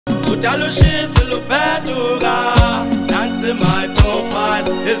Ujalo shisi lupetuka Nansi my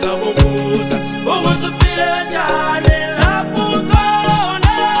profile Izabukuza Umutu file njani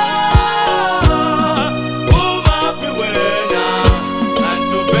lapukona Umapi wena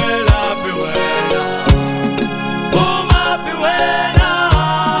Nantubela pi wena Umapi wena.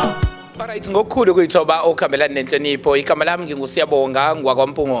 Alright, ngokukhulu kuyithoba okhambelana nenhlonipho. Igama lami nginguSiyabonga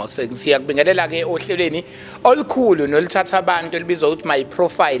ngwakwaMpungose. Siyakubingelela ke ohlelweni olukhulu nolithatha abantu elibizwa ukuthi my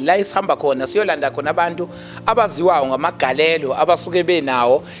profile. La isihamba khona siyolanda khona abantu abaziwayo ngamagalelo abasuke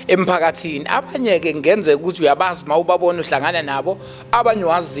benawo emphakathini. Abanye ke ngenze ukuthi uyabazi mawubabona uhlangana nabo, abanye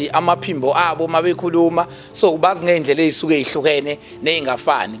wazi amaphimbo abo mabekhuluma, so ubazi ngeindlela ezisuke ezihlukene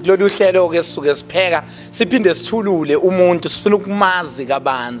nezingafani. Kulolu hlelo ke sisuke sipheka siphinde sithulule umuntu, sifuna ukumazi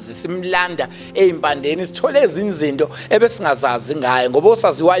kabanzi, simlanda ezimpandeni, sithole izinto ebesingazazi ngaye ngoba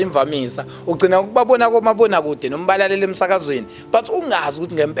osaziwa imvamisa ugcina ukubabona komabona kude nombalalele emsakazweni but ungazi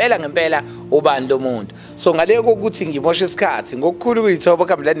ukuthi ngempela ubani lo muntu. So ngale kokuthi ngimoshe isikhathi ngokukhulu kuyithoba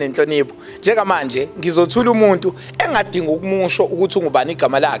okhambelana nenhlonipho, njengamanje ngizothula umuntu engadinga ukumusho ukuthi ungubani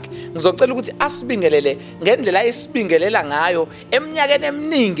igama lakhe. Ngizocela ukuthi asibingelele ngendlela esibingelela ngayo eminyakeni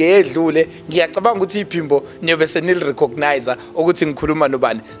eminingi edlule. Ngiyacabanga ukuthi iphimbo niyobe senilirecognize ukuthi ngikhuluma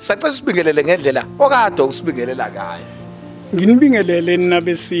nobani. Sacela sibingelele ngendlela okade ukusibingelela ngayo. Nginibingelele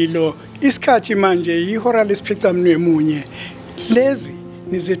nabesilo isikhathi manje ihora lesiphicamunwe munye lezi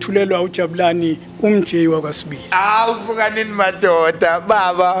nizethulelwa uJabulani Mjay wakwaSibisi. Awuvuka nini madoda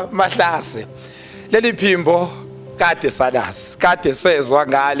baba Mahlase. Leli phimbo kade salazi, kade sezwa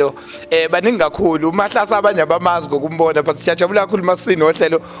ngalo. Baningi kakhulu Mahlase abanye abamazi ngokumbona, but siyajabula kakhulu masini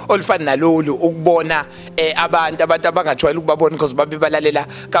ohlelo olufana nalolu ukubona abantu abangajwayele ukubabona because babebalalela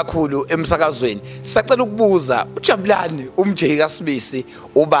kakhulu emsakazweni. Sicela ukubuza uJabulani Mjay kaSibisi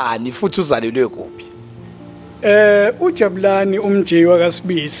ubani futhi uzalelwe kuphi? uJabulani Mjay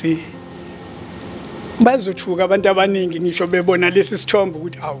wakwaSibisi bazothuka abantu abaningi ngisho bebona lesi sithombe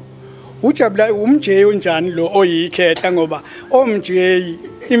ukuthi awu uJabulani uMjay onjani lo oyikhetha ngoba oMjay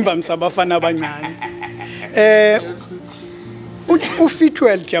imvamisa abafana abancane.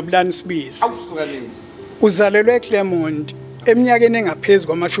 Ufitwell Jabulani Sibisi Awusuka nini? Uzalelwe eClermont eminyakeni engaphezulu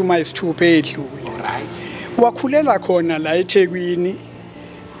kwamashumi ayisithupha edlule. Alright. Wakhulela khona la eThekwini.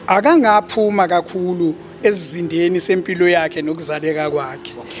 Akangaphuma kakhulu ezindeni sempilo yakhe nokuzaleka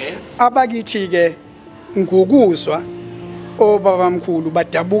kwakhe. Okay. Abakithi ke ngokuzwa obabamkhulu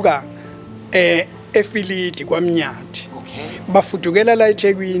badabuka efilidi kwaMnyathi. Okay. Bafudukela la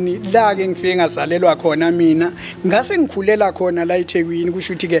eThekwini, la ke ngifike ngazalelwa khona mina. Ngase ngikhulela khona la eThekwini,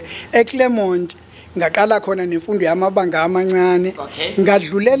 kusho ukuthi ke eClermont ngaqala khona nemfundo yamabanga amancane. Okay.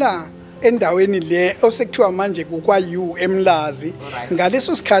 Ngadlulela endaweni le osekuthiwa manje kukwa-U eMlazi.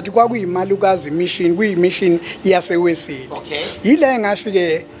 Ngaleso sikhathi kwakuyimalukazi mission, kuyimission yaseWesile. Okay. Yile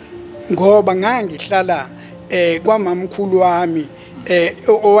ngafike ngoba ngangihlala kwamamkhulu wami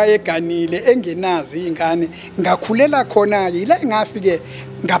owayeganile engenazi ingane, ngakhulela khona yila ngafike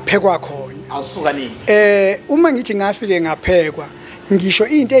ngaphekwa khona. Awusuka nini? Uma ngithi ngafike ngaphekwa ngisho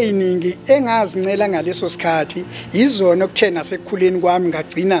into eziningi engazincela ngaleso sikhathi izona okuthena sekukhuleni kwami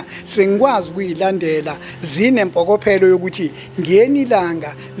ngagcina sengikwazi ukuyilandela zinempokophelo yokuthi ngiyeni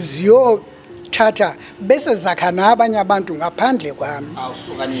ilanga ziyothatha bese zakha nabanye abantu ngaphandle kwami.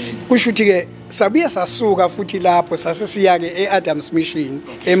 Awusuka nini? Kusho ukuthi ke sabuye sasuka futhi lapho sasesiya ke eAdams Mission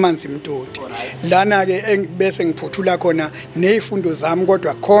eManzi Mtoti. Lana ke bese ngiphuthula khona nezifundo zami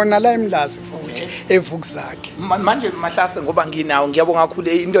kodwa khona la eMlazi futhi evukuzakhe. Manje Mahlase ngoba nginawo ngiyabonga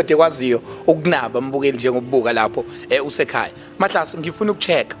kakhulu indoda ekwaziyo ukunaba mbukeli njengobubuka lapho usekhaya. Mahlase ngifuna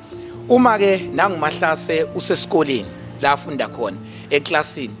ukuchecka uma ke nanguMahlase usesikoleni la afunda khona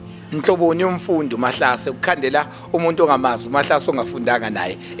eklasini Nhloboni yomfundo Mahlase ukukhandela umuntu ongamazi Mahlase ongafundanga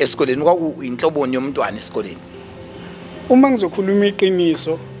naye esikoleni kwakuyinhloboni yomntwana esikoleni. Uma ngizokhuluma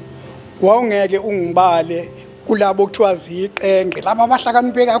iqiniso wawungeke ungibale kulabo okuthiwa ziqengqe laba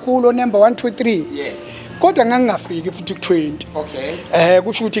abahlakaniphe kakhulu number 1 2 3. Yeah. Kodwa ngangingafiki futhi ku20. Okay.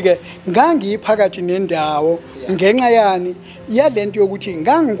 Kusho ukuthi ke ngangiphakathi nendawo ngenxa yani yalento yokuthi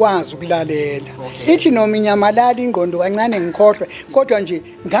ngangikwazi ukulalela. Ithi noma inyamalala ingqondo kancane ngikhohlwe kodwa nje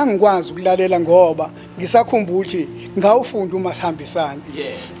ngangikwazi ukulalela ngoba ngisakhumbula ukuthi ngawufunda uMasihambisana.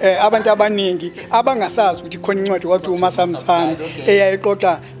 Abantu abaningi abangasazi ukuthi khona incwadi kwathi uMasihambisana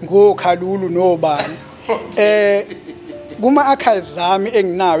eyayixoxa ngokhalulu nobani. Kuma archives zami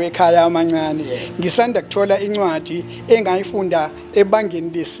enginawo ekhaya amancane ngisanda kuthola incwadi engayifunda ebangeni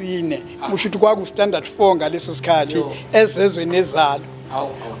lesine kusho ukuthi kwaku standard 4 ngaleso sikhathi ezezwe nezalo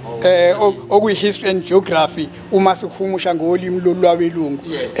okuyi history and geography uma sihumusha ngolimi lolwabelungu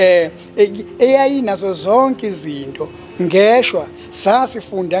eyayinazo zonke izinto ngeshwa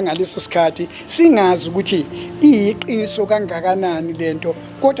sasifunda ngaleso sikhathi singazi ukuthi iyiqiniso kangakanani lento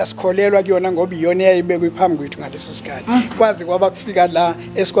kodwa sikholelwa kuyona ngoba iyona eyayibekwe phambi kwethu ngaleso sikhathi kwazi kwaba kufika la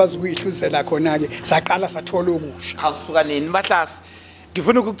esikwazi ukuyihluzela khona ke saqala sathola okusha awusuka nini Mahlase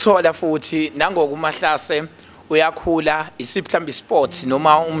ngifuna ukukuthola futhi nangokuMahlase uyakhula isiphi mhlambi sports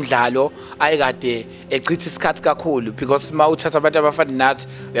noma umdlalo ayikade echitha isikhathi kakhulu because mawuthatha abantu abafana nathi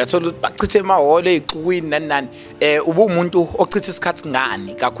uyathola ukuthi bachithe emahholo eziqhukwini nani ube umuntu ochitha isikhathi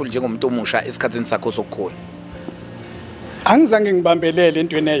ngani kakhulu njengomuntu omusha esikhathini sakho sokukhula angizange ngibambelele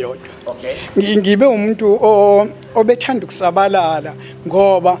entweni eyodwa okay ngibe umuntu obethanda ukusabalala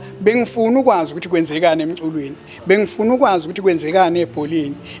ngoba bengifuna ukwazi ukuthi kwenzekani emculweni bengifuna ukwazi ukuthi kwenzekani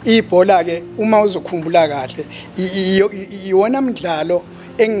ebholini ibhola ke uma uzokhumbula kahle iwona mdlalo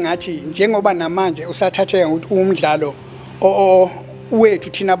engingathi njengoba namanje usathatheka ukuthi umdlalo wethu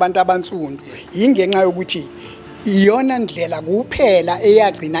thina abantu abansundu ingenxa yokuthi iyona ndlela kuphela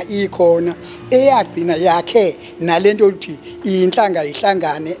eyagcina ikhona eyagcina yakhe nalento ukuthi inhlanga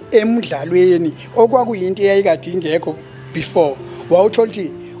ihlangane emidlalweni okwakuyinto eyayikade ingekho before wawuthola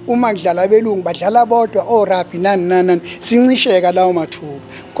ukuthi uma kudlala abelungu badlala bodwa orugby nani sincisheka lawo mathuba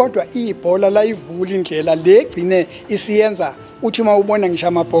kodwa ibhola la ivula indlela legcine isiyenza uthi mawubona ngisho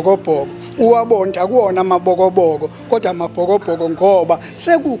amabhokobhoko uwabona akuwona amabhokobhoko kodwa amabhokobhoko ngoba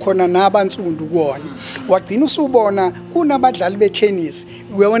sekukhona nabansundu kuwona wagcina usubona kunabadlali betennis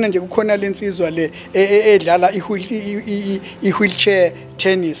uyabona nje kukhona lensizwa le edlala i-wheelchair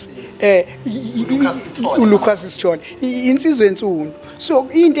tennis uLucas Sithole insizwe ensundu so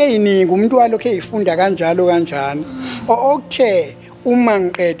into eyiningi umuntu walokho eyifunda kanjalo kanjani okuthe uma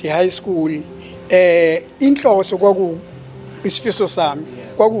ngiqede high school inhloso kwaku isifiso sami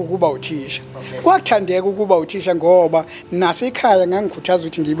kwakukuba uthisha kwakuthandeka ukuba uthisha ngoba nasekhaya ngangikhuthaza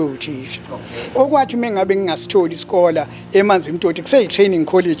ukuthi ngibe uthisha okwathi mengabe ngingasitholi isikole eManzimtoti kuseyi training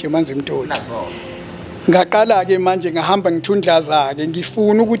college eManzimtoti ngaqala ke manje ngahamba ngithundlaza ke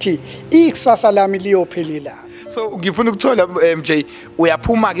ngifuna ukuthi ikusasa lami liyophelela so ngifuna ukuthola Mjey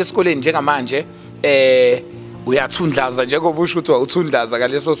uyaphuma ke esikoleni njengamanje uyathundlaza njengoba usho ukuthi uthundlaza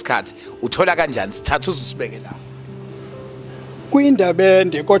ngaleso sikhathi uthola kanjani sithatha uzisibeke la kuyindaba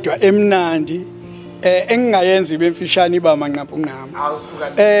ende kodwa emnandi engingayenza ibemfishane iba manqaphu-nqaphu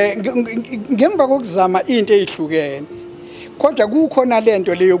ngemva kokuzama into ezihlukene kodwa kukhona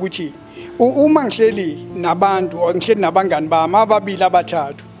lento leyo ukuthi uma ngihleli nabantu ngihleli nabangani bami ababili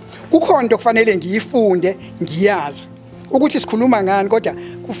abathathu kukhona into kufanele ngiyifunde ngiyazi ukuthi sikhuluma ngani kodwa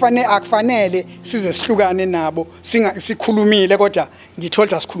akufanele size sihlukane nabo sikhulumile kodwa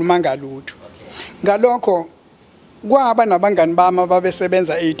ngitholta sikhuluma ngalutho ngalokho kwaba nabangani bami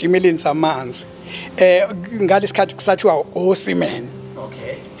ababesebenza ezitimileni zamanzi ngalesikhathi kusathiwa oseamen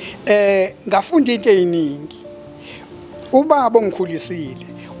ngafunda into eziningi ubaba ongikhulisile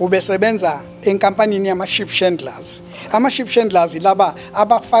ubesebenza enkampanini yama-ship chandlers ama-ship chandlers laba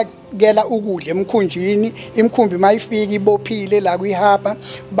abafakela ukudla emkhunjini imkhumbi mayifika ibophile la kwihaba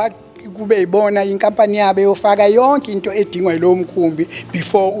kube ibona inkampani yabo yofaka yonke into edingwa yilowo mkhumbi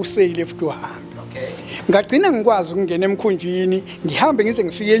before useyile futhi uhambe ngagcina ngikwazi ukungena emkhunjini ngihambe ngize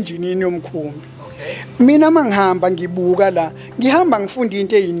ngifike enjinini yomkhumbi mina mangihamba ngibuka la ngihamba ngifunda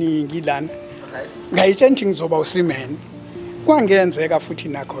into eziningi lana ngayitshela ukuthi ngizoba useaman kwangenzeka futhi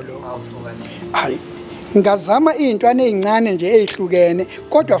nakho lokho hayi ngazama izintwana ezincane nje ezihlukene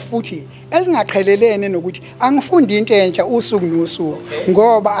kodwa futhi ezingaqhelelene nokuthi angifundi into entsha usuku nosuku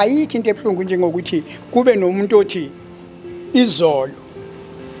ngoba ayikho into ebuhlungu njengokuthi kube nomuntu othi izolo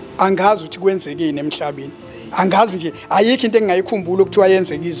angazi ukuthi kwenzekeni emhlabeni angazi nje ayikho into engingayikhumbula ukuthi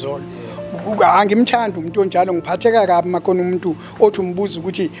wayenzeka izolo angimthanda umuntu onjalo ngiphatheka kabi makona umuntu othi umbuza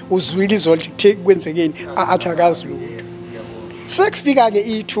ukuthi uzwile izolo kwenzekeni athi akazi lutho sekufika ke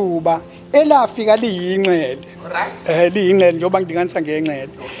ithuba elafika liyinxele liyinxele njengoba ngidinganisa ngenxele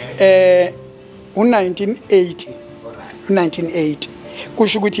u1980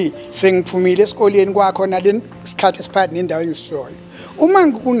 kusho ukuthi sengiphumile esikoleni kwakhona le sikhathi esiphakathi nendawo engisisoyo uma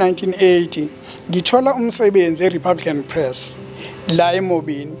ku1980 ngithola umsebenzi eRepublican Press la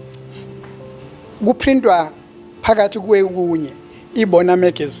eMobini kuprintwa phakathi kwekunye ibona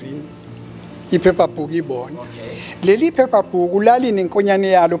magazine ipaper book ibona leli paper book ulalini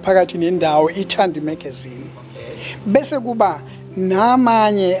inkonyane yalo phakathi nendawo ithandi magazine bese kuba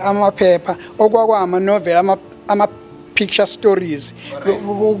namanye amaphepha okwakwama novel ama picture stories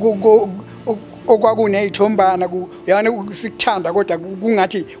okwakunezithombana yani sikuthanda kodwa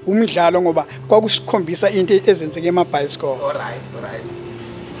kungathi umdlalo ngoba kwakusikhombisa into ezenzeke emabhayisikobho. Alright.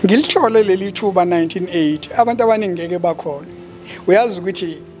 Ngilithole leli thuba 1980 abantu abaningi ngeke bakhole. Uyazi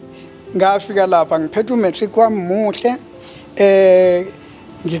ukuthi ngafika lapha ngiphethe umatric wami muhle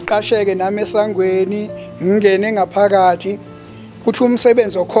ngiqasheke nami esangweni ngingene ngaphakathi kuthi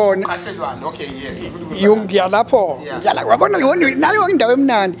umsebenzi okhona qashelwana. Okay, yes. ngiyalapho wabona nayo indawo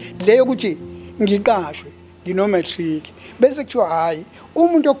emnandi leyo ukuthi ngiqashwe nginomatric bese kuthiwa hayi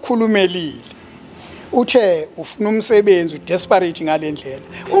umuntu okukhulumelile uthe ufuna umsebenzi desperate ngalendlela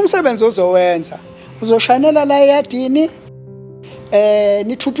umsebenzi ozowenza uzoshanela la eyadini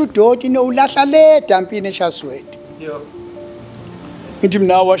nithutha udoti nolahla le dampini eShasweti. Ngithi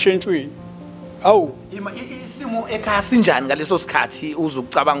mina washentshweni awu isimo ekhaya sinjani ngaleso sikhathi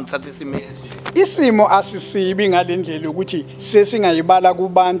uzucabanga ukuthatha isimo esinje? Isimo asisibi ngalendlela ukuthi sesingayibala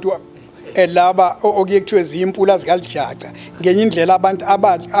kubantu laba okuye kuthiwe zimpula zikalijaca ngenye indlela abantu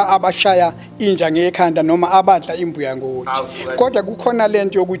abashaya inja ngekhanda noma abadla imbuya ngothi. Kodwa kukhona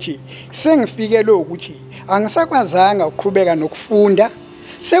lento yokuthi sengifikele ukuthi angisakwazanga ukuqhubeka nokufunda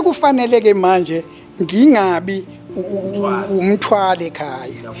sekufanele manje ngingabi umthwalo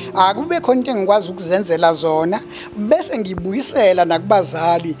ekhaya akube khona into engikwazi ukuzenzela zona bese ngibuyisela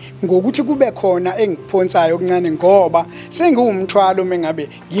nakubazali ngokuthi kube khona engiphonsayo okuncane ngoba sengiwumthwalo mengabe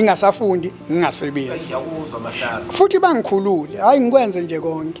ngingasafundi ngingasebenzi. Siyakuzwa Mahlasi. Futhi bangikhulule hayi ngikwenze nje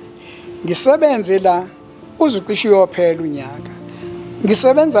konke ngisebenze la uzucishe uyophela unyaka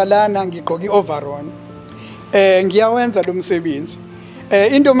ngisebenza lana ngigqoka ioverall ngiyawenza lo msebenzi.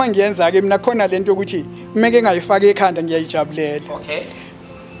 Into mangiyenza ke mina khona lento ukuthi meke ngayifaka ekhanda ngiyayijabulela. Okay.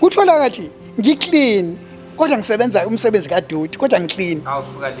 Kuthola kathi ngiclean kodwa ngisebenza umsebenzi kaDoti kodwa ngiclean.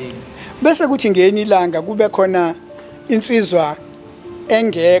 Awusuka lini? Bese kuthi ngeni ilanga kube khona insizwa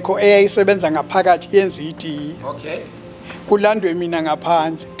engekho eyayisebenza ngaphakathi yenza itiye. Okay. Kulandwe mina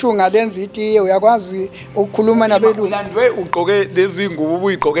ngaphandle kuthiwa ngalenza itiye uyakwazi ukukhuluma nabelungu. Kulandwe ugqoke lezi ngubo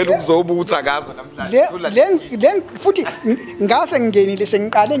ubuyigqokela ukuzobutha ngazo namhlanje. Le futhi ngase ngingenile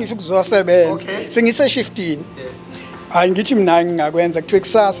sengiqale ngisho ukuzosebenza sengise shiftini. Hayi ngithi mina ngingakwenza kuthiwe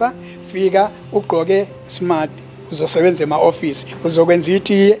kusasa fika ugqoke smart uzosebenza ema-office uzokwenza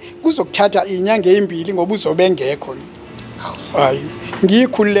itiye kuzokuthatha inyanga ezimbili ngoba uzobe engekho. Hayi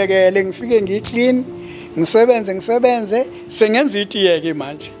ngikhululekele ngifike ngiclean ngisebenze sengenza itiye ke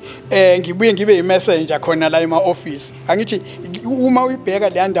manje ngibuye ngibe imessenger khona la ema-office angithi uma uyibheka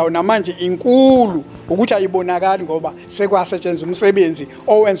le ndawo namanje inkulu ukuthi ayibonakali ngoba sekwasetshenzwa umsebenzi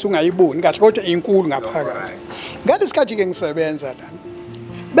owenza ungayiboni kahle kodwa inkulu ngaphakathi. Ngalesikhathi ke ngisebenza lana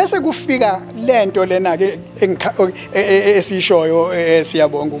bese kufika lento lena ke esishoyo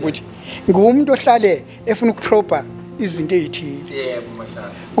siyabonga ukuthi ngumuntu ohlale efuna ukuproba izinto ezithile. Yebo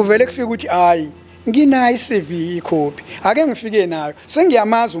Mahlasi. Kuvele kufika ukuthi hayi nginayo iCV icopy ake ngifike nayo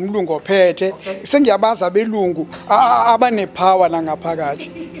sengiyamaza umlungu ophethe sengiyabaza abelungu abanepower la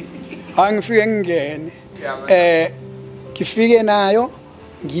ngaphakathi angifike ngingene ngifike nayo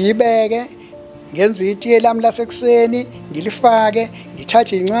ngiyibeke ngenza itiye lami lasekuseni ngilifake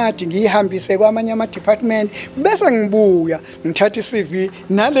ngithathe incwadi ngiyihambise kwamanye ama department bese ngibuya ngithatha iCV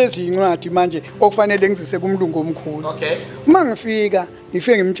nalezi incwadi manje okufanele ngizise kumlungu omkhulu. Okay. Uma ngifika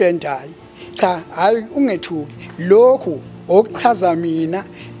ngifike ngimtshendayi cha hayi ungethuki lokhu okuchaza mina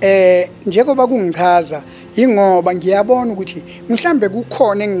njengoba kungichaza ingoba ngiyabona ukuthi mhlambe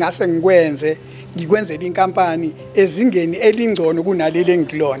kukhona engingase ngikwenze ngikwenzela inkampani ezingeni elingcono kunaleli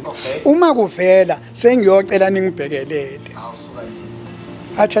engilona. Uma kuvela sengiyocela ningibhekelele. Awusuka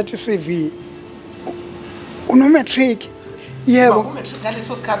nini? Athatha iCV unomatric yebo umatric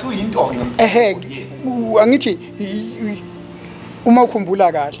ngaleso sikhathi uyintonga. Angithi uma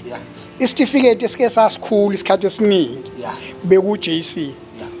ukhumbula kahle isitifiketi esike sasikhulu isikhathi esiningi beku JC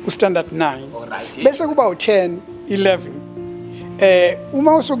ustandard 9 bese kuba u10 11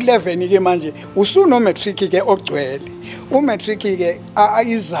 uma usuku 11 ke manje usunomatric ke ogcwele umatric ke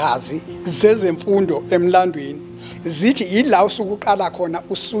izazi zezemfundo emlandweni zithi ila usukuqala khona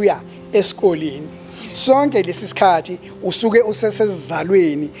usuya esikoleni sonke lesi sikhathi usuke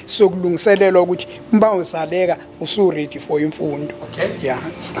usesezizalweni sokulungiselelwa ukuthi mba uzaleka usu ready for imfundo.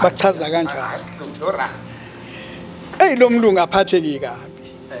 Bachaza kanjalo. Lo mlungu aphatheki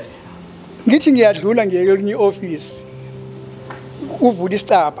kabi. Ngithi ngiyadlula ngiyekelinye office uvula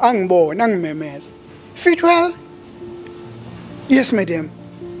istab angibona angimemeza. Fit well? Yes madam.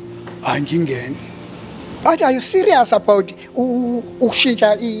 Angingene. But are you serious about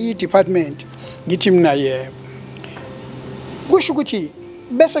ukushintsha i-department? Ngithi mina yebo. Kusho ukuthi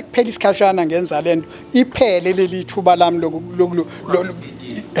bese kuphela isikhashana ngenza lento iphele leli thuba lami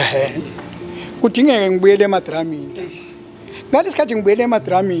kudingeke ngibuyele emadramini ngalesikhathi ngibuyele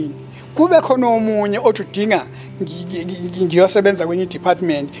emadramini kube khona omunye othi udinga ngiyosebenza kwenye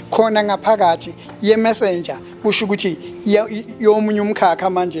department khona ngaphakathi ye messenger kusho ukuthi yomunye umkhakha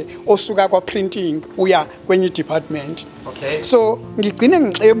manje osuka kwa printing uya kwenye department. Okay. So ngigcine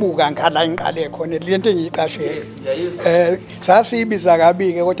ngiqebuka ngala ngiqale khona lento engiyiqashela. Sasibiza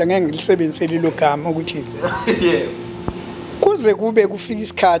kabi ke kodwa ngeke ngilisebenzisele lo gama ukuthi yeah. Kuze kube kufika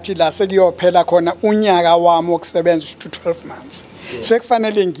isikhathi la sekuyophela khona unyaka wami wokusebenza to 12 months.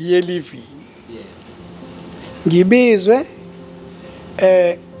 Sekufanele ngiye leave. Ngibizwe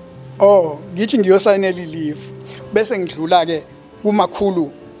ngithi ngiyosayinela leave bese ngidlula ke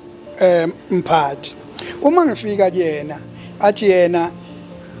kumakhulu mphathi. Uma ngifika kuyena athi yena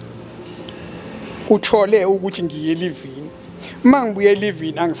uthole ukuthi ngiye leave. Uma ngibuye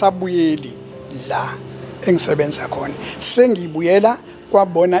leave angisabuyeli la engisebenza khona. Sengibuyela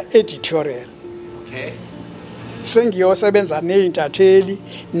kwabona editorial. Okay. Sengiyosebenza neintatheli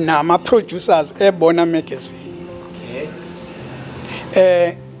nama producers ebona magazine.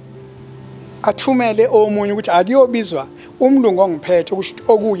 Okay. Athumele omunye ukuthi akuyobizwa umlungu ongiphethe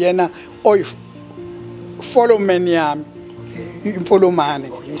okuyena oy follow man yami imfolomane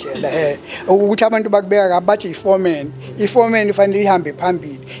indlela ukuthi abantu bakubeka kabathi iforeman ifanele ihambe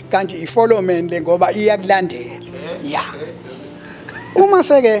phambili kanti ifollowman le ngoba iyakulandela ya uma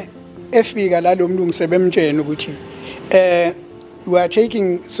seke efika la lo mlungu sebemtshena ukuthi we are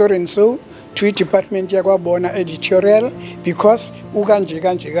taking so and so to department yakwabona editorial because kanje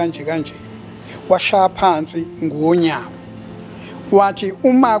washaya phansi ngonyawo wathi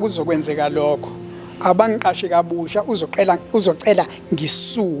uma kuzokwenzeka lokho abangiqashe kabusha uzocela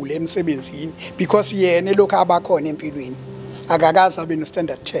ngisule emsebenzini because yena lokho abakhona empilweni akakaza abe no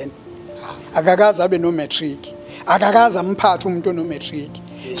standard 10 akakaza abe no matric akakaza amphathe umuntu no matric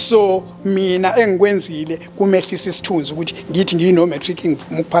so mina engikwenzile kumehlisa isithunzi ukuthi ngithi ngino matric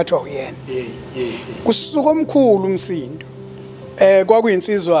ngivuma ukuphathwa uyena kusuka omkhulu umsindo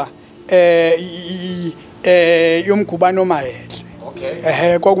kwakuyinsizwa yomgubano omayedle.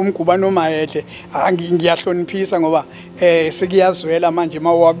 Okay. Kwakumgubano omayedle ngiyahloniphisa ngoba sekuyazwela manje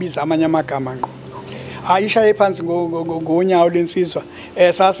mawabiza amanye amagama ngqo. Okay. Ayishaye phansi ngonyawo lensizwa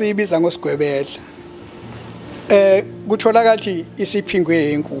sasiyibiza ngosigwebedla. Kutholakala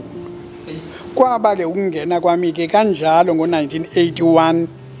isiphingwe enkulu. Kwaba ke ukungena kwami ke kanjalo ngo1981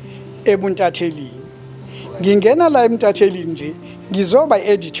 ebuntathelini. Ngingena la ebuntathelini nje ngizoba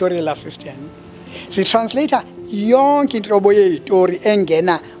editorial assistant. Si translator yonke inhlobo yezitori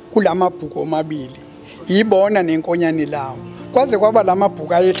engena kulamabhuku omabili. Ibona nenkonyane lawo. Kwaze kwaba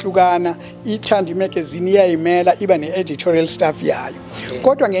lamabhuku ayehlukana ithanda imagazine iyayimela iba ne-editorial staff yayo.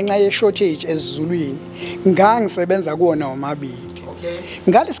 Kodwa ngenxa ye shortage esizulwini ngangisebenza kuona omabili.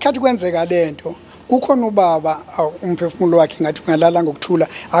 Ngalesikhathi kwenzeka lento kukhona ubaba umphefumulo wakhe ngathi ungalala ngokuthula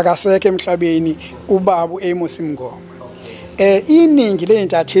akasekho emhlabeni ubaba uAmos Mngoma. Iningi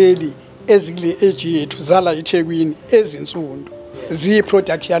leintatheli ezikule age yethu zala eThekwini ezinsundu ziyi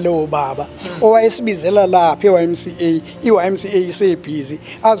product yalowo baba owayesibizela lapha eYMCA iYMCA isebhizi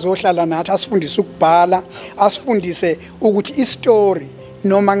azohlala nathi asifundise ukubhala asifundise ukuthi istory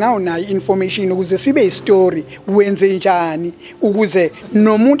noma ngawunayo information ukuze sibe istory wenze njani ukuze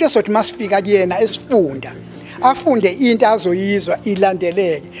nomuntu esothi masifika kuyena esifunda afunde into azoyizwa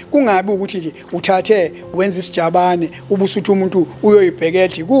ilandeleke kungabi ukuthi nje uthathe wenza isijabane ubusuthi umuntu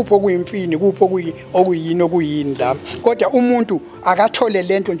uyoyibhekela kupho kuyimfini kupho okuyini la kodwa umuntu akathole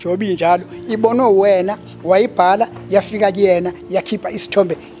lento njengoba injalo ibono wena wayibhala yafika kuyena yakhipha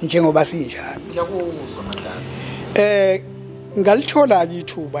isithombe njengoba sinjalo. Ngiyakuzwa Mahlazi. Ngalithola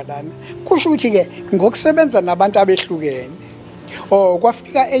ithuba lana kusho ukuthi ke ngokusebenza nabantu abehlukene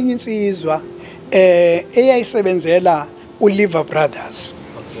kwafika enye insizwa eyayisebenzela uLiver Brothers.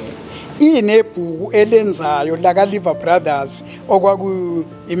 Okay. Inebhuku elenzayo la kaLiver Brothers okwaku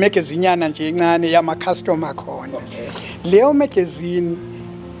imagazine nje encane yama customer khona. Okay. Leyo magazine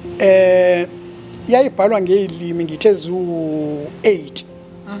yayibhalwa ngeilimi ngithe 8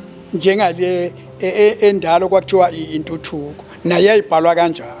 njengale endalo kwakuthiwa intuthuko naye yayibhalwa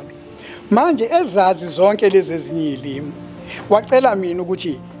kanjalo. Manje ezazi zonke lezi ezinye izilimi wacela mina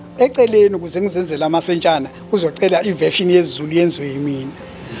ukuthi eceleni ukuze ngizenzele amasentshana uzocela iversion yesiZulu yenziwe yimina.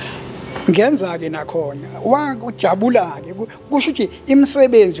 Ngenza ke nakhona wakujabula ke kusho ukuthi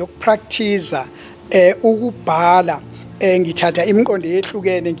imisebenzi yokupractice ukubhala ngithatha imiqondo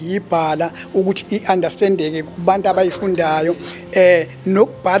eyehlukene ngiyibhala ukuthi iunderstandeke kubantu abayifundayo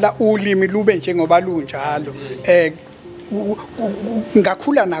nokubhala ulimi lube njengoba lunjalo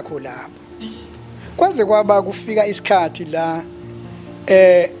ngakhula nakho lapho kwaze kwaba kufika isikhathi la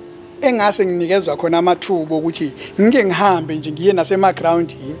engase nginikezwa khona amathubo ukuthi ngike ngihambe nje ngiye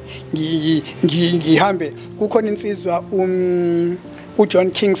nasemagroundini ngihambe kukhona insizwa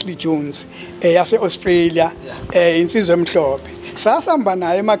uJohn Kingsley Jones yase Australia insizwa emhlophe sasamba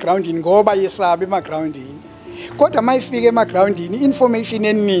naye emagroundini ngoba yesaba emagroundini kodwa mayifika emagroundini information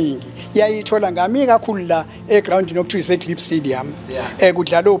eningi yayithola ngami kakhulu la egroundini okuthiwa iseClip Stadium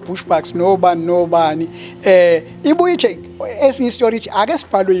kudlala obushbucks nobani ibuye ithi esinye istorage ake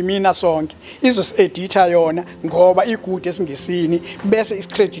sibhalwe yimina sonke izos-editha yona ngoba igude esingesini bese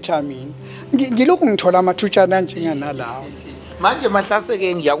isicreditha mina ngilokhu ngithola amathutshana njenganalawo manje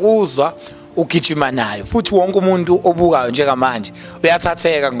mahlaseke ngiyakuzwa ugijima nayo futhi wonke umuntu obukayo njengamanje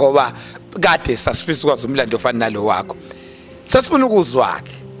uyathatheka ngoba kade sasifisa ukwazi umlando ofana nalo wakho sasifuna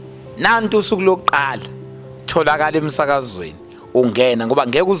ukuzwakhe nantu usuku lokuqala tholakala emsakazweni ungena ngoba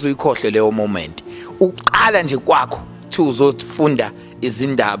ngeke uzuyikhohle leyo moment uqala nje kwakho thi uzofunda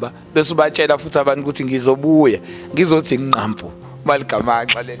izindaba bese ubatshela futhi abantu ukuthi ngizobuya ngizothi ngiqampu maligama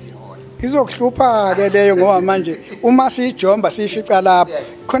xaleni izokuhlupha ke leyo ngoba manje uma siyijomba siyifica lapha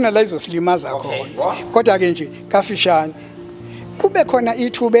khona la izosilimaza khona kodwa ke nje kafishane kube khona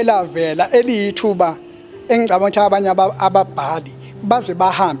ithuba elavela eliyithuba engicabanga ukuthi abanye ababhali baze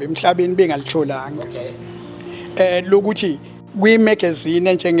bahambe emhlabeni bengalitholanga lokuthi kwi-magazine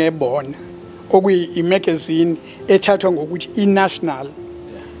enjengebona okuyi-magazine ethathwa ngokuthi i-national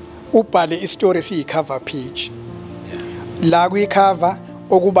ubhale istory esiyi-cover page la kwi-cover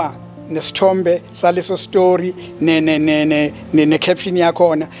okuba nesithombe saleso story ne caption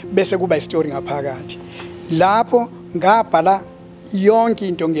yakhona bese kuba istory ngaphakathi lapho ngabhala yonke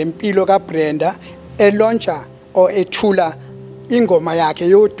into ngempilo kaBrenda elontsha o ethula ingoma yakhe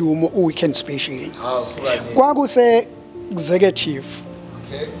yodumo uweekend special kwakuse executive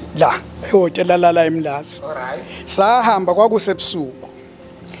la ehotel la eMlazi sahamba kwakuse ebusuku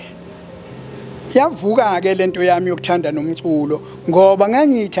yavuka ke lento yami yokuthanda nomculo ngoba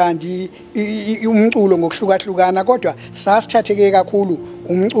ngangiyithandi umculo ngokuhlukahlukana kodwa sasithatheke kakhulu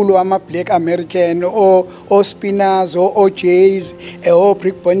umculo wama Black American o Spinners o Jays o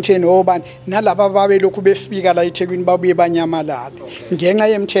Brick Bonten obani nalabo babelokhu befika la eThekwini babuye banyamalala ngenxa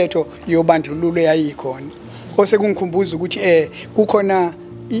yemthetho yobandlululo yayikhona osekungikhumbuza ukuthi kukhona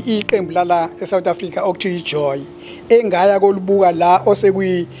iqembu lala eSouth Africa okuthiwa iJoy engaya kolubuka la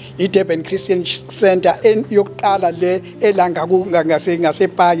osekuyi iDurban Christian Center yokuqala le elanga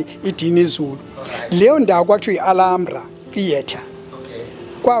ngasePaki iDini Zulu leyo ndawo kwathiwa iAlhambra Theatre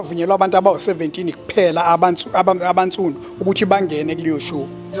kwavunyelwa abantu abawu17 kuphela abansundu ukuthi bangene kuleyo show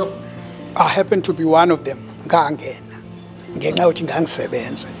I happen to be one of them ngangena ngenxa yokuthi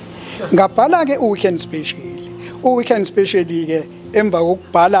ngangisebenza ngabhala ke uweekend special ke emva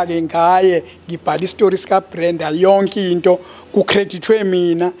kokubhala ke ngaye ngibhala istory sika Brenda yonke into ku creditwe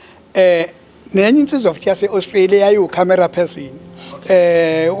mina nenye insizwa futhi yase Australia yayi camera person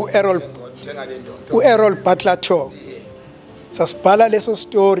uErrol Butler sasibhala leso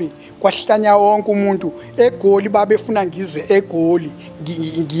story kwahlanya wonke umuntu eGoli babefuna ngize eGoli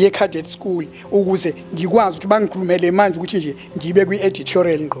ngiye cadet school ukuze ngikwazi ukuthi bangikhulumele manje ukuthi nje ngibe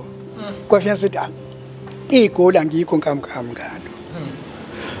kwi-editorial ngqo kwafika sithi iGoli angikho nkamkami ngalo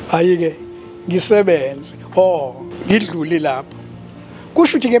ayike ngisebenze ngidlule lapho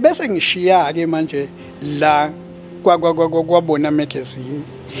kusho ukuthi ke bese ngishiya ke manje la kwabona magazine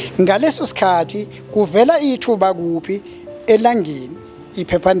ngaleso sikhathi kuvela ithuba kuphi elangeni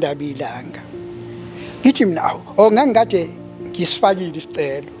iphephandaba ilanga ngithi mina ngangikade ngisifakile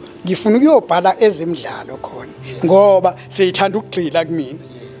isicelo ngifuna ukuyobhala ezemidlalo khona ngoba seyithanda ukugxila kumina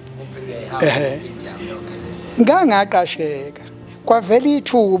ngangaqasheka kwavela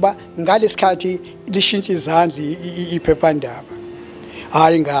ithuba ngalesikhathi lishintsha izandla iphephandaba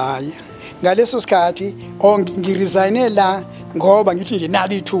hayi ngaya ngaleso sikhathi ngiresign la ngoba ngithi nje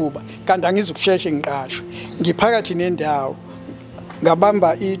nali ithuba kanti angizukusheshe ngiqashwe ngiphakathi nendawo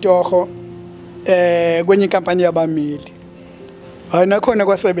ngabamba itoho kwenye inkampani yabamili hayi nakhona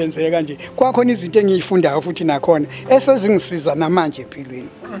kwasebenzeka nje kwakhona izinto engiyifundayo futhi nakhona esezingisiza namanje empilweni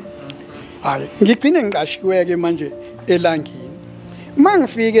hayi ngigcine ngiqashiwe ke manje elangini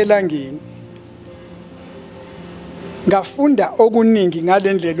mangifika elangini ngafunda okuningi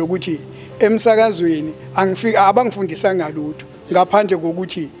ngalendlela ukuthi emsakazweni abangifundisa ngalutho ngaphandle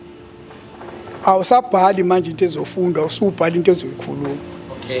kokuthi awusabhali manje into ezofundwa usubhala into ezoyikhuluma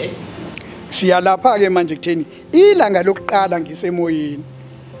siya lapha ke manje kutheni ilanga lokuqala ngisemoyeni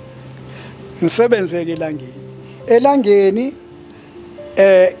ngisebenzeke elangeni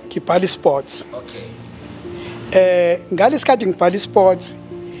ngibhala sports ngalesikhathi ngibhala sports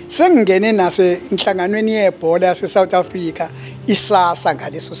sengingene nase inhlanganweni yebhola yase South Africa isasa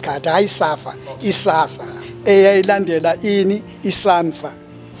ngaleso sikhathi hayi safa isasa eyayilandela ini isanfa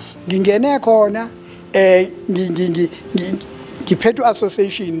ngingene khona ngiphethe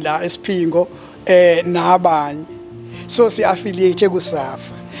association la eSphingo nabanye so si affiliate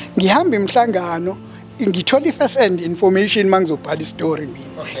kusafa ngihamba imhlangano ngithola i-first hand information mangizobhala istory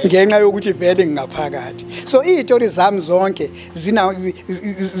mina ngenxa yokuthi vele ngingaphakathi so izitori zami zonke zina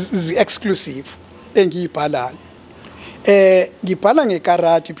exclusive engiyibhalayo ngibhala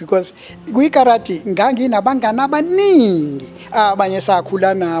ngekarate because kwikarate nganginabangani abaningi abanye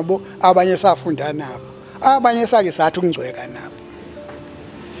sakhula nabo abanye safunda nabo abanye sake sathi ukungcweka nabo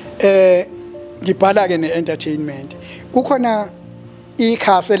ngibhala ke ne-entertainment kukhona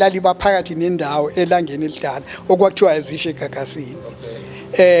ikhasi laliba phakathi nendawo elangeni elidala okwakuthiwa izishe gagasini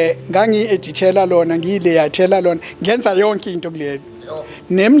ngangi-edithela lona ngiyileyathela lona ngenza yonke into kulelo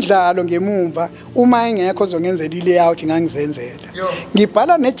nemidlalo ngemumva uma engekho zongenzela i-layout ngangizenzela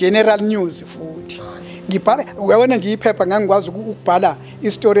ngibhala ne-general news futhi ngibhala uyabona nje iphepha ngangikwazi ukubhala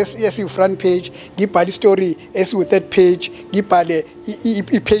istory esi-front page ngibhala istory esi-third page ngibhale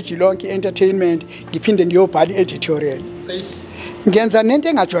i-page lonke i-entertainment ngiphinde ngiyobhala i-editorial ngenza nento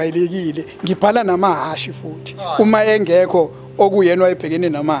engajwayelekile ngibhala namahashi futhi uma engekho okuyena wayebhekene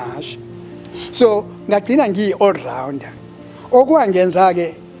namahashi so ngagcina ngiyi-all rounder okwangenza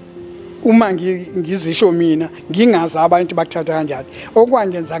ke uma ngizisho mina ngingazi abantu bakuthatha kanjani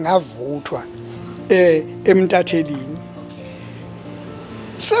okwangenza ngavuthwa emntathelini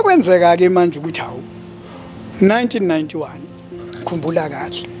sekwenzeka ke manje ukuthi hawu 1991 khumbula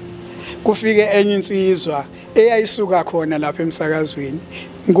kahle kufike enye insizwa eyayisuka khona lapha emsakazweni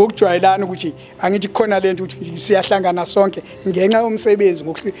ngokujwayelana ukuthi angithi khona lento ukuthi siyahlangana sonke ngenxa yomsebenzi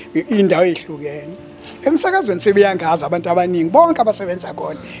indawo ezihlukene emsakazweni sebeyangaza abantu abaningi bonke abasebenza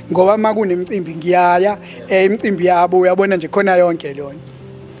khona ngoba makunemicimbi ngiyaya imicimbi yabo uyabona nje khona yonke lona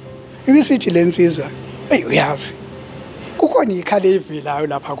ibisithi lensizwa hey uyazi kukhona ikhala evelayo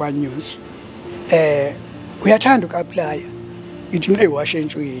lapha kwa news uyathanda ukaplaya ngithi hey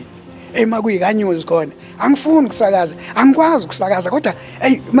washentshweni emakuyi news khona angifuni ukusakaza angikwazi ukusakaza kodwa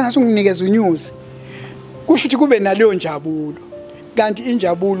hey mase unginikeza unews kusho ukuthi kube naleyo njabulo kanti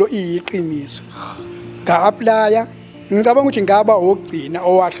injabulo iyiqiniso nga-applya ngicabanga ukuthi ngaba okugcina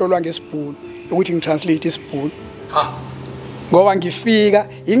owahlolwa ngesibhunu ukuthi ngitranslate isibhunu ngoba ngifika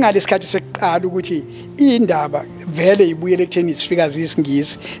ingalesikhathi sekuqala ukuthi indaba vele ibuyele ekutheni sifika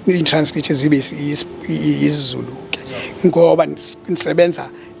zisingisi nitranslate zibe isiZulu ke ngoba nisebenza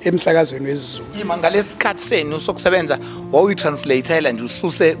emsakazweni wesiZulu ngalesikhathi senu sokusebenza wawuyitranslateela nje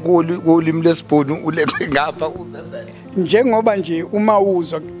ususe kolimi lesibhunu ulethe ngapha uzenzele njengoba nje uma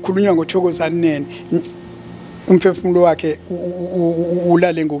uzwa kukhulunywa ngoThokozani Nene umphefumulo wakhe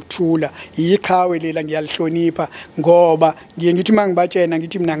ulale ngokuthula iqhawe lela ngiyalihlonipha ngoba ngiye ngithi mangibatshena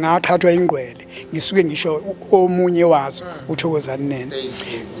ngithi mina ngaqhathwa ingqwele ngisuke ngisho omunye wazo uThokozani Nene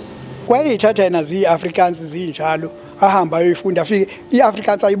wayithatha yena zi-Afrikaans zinjalo ahamba ayifunda afike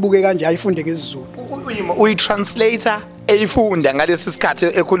i-Afrikaans ayibuke kanje ayifunde ngesiZulu uyitranslator eyifunda ngalesi sikhathi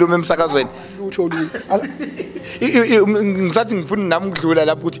ekhuluma emsakazweni utho ngisathi ngifuna nami ukudlula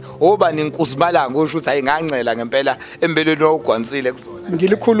lapho ukuthi obani inkuzimalanga osho ukuthi ayingancela ngempela empelweni ogwansile kuzona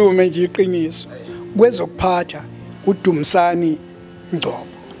ngilikhulume nje iqiniso kwezokuphatha uDumisani Ngcobo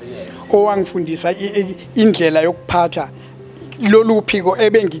owangifundisa indlela yokuphatha lolu phiko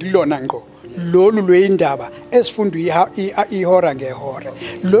ebengikulona ngqo lolu lwendaba esifundwa ihora ngehora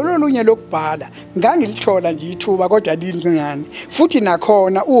lolu lunye lokubhala ngangilithola nje ithuba kodwa lincane futhi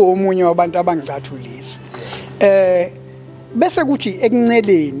nakhona uomunye wabantu abangizathulisa bese kuthi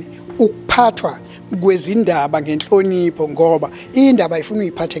ekunceleni ukuphathwa kwezindaba ngenhlonipho ngoba indaba ifuna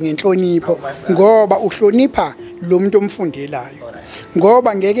uyiphathe ngenhlonipho ngoba uhlonipha lo muntu omfundelayo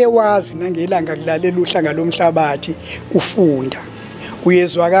ngoba ngeke wazi nangelanga kulalela uhlanga lomhlabathi ufunda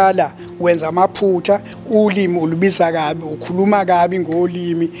uyezwakala wenza amaphutha ulimi ulubiza kabi ukhuluma kabi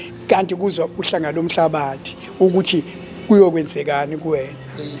ngolimi kanti kuzwa uhlanga lomhlabathi ukuthi kuyokwenzekani kuwena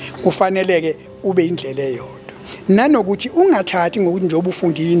kufaneleke ube indlela eyodwa nanokuthi ungathathi ngokuthi njengoba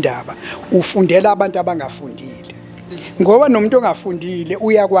ufunda indaba ufundela abantu abangafundile ngoba nomuntu ongafundile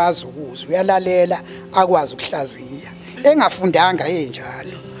uyakwazi ukuzwa uyalalela akwazi ukuhlaziya engafundanga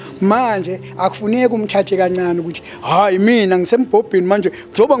enjalo manje akufuneki umthathe kancane ukuthi hayi mina ngisembhobheni manje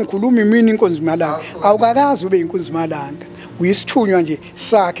njoba ngikhuluma imini inkonzimalanga awukakazi ube inkonzimalanga uyisithunywa nje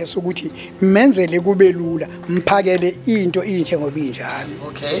sakhe sokuthi menzele kube lula mphakele into inhle ngoba injalo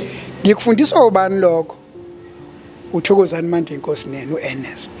ngikufundiswa ubani lokho uThokozani Mande Nkosi Nene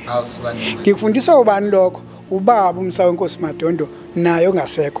uErnest ngikufundiswa ubani lokho ubaba uMsawenkosi Madondo naye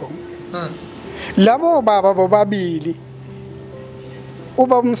ongasekho labo baba bobabili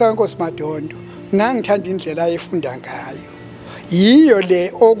ubaba uMsawenkosi Madondo ngangithanda indlela ayefunda ngayo yiyo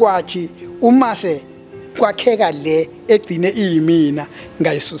le okwathi umase kwakheka le egcine iyimina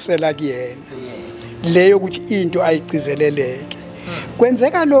ngayisusela kuyena leyo ukuthi into ayigcizeleleke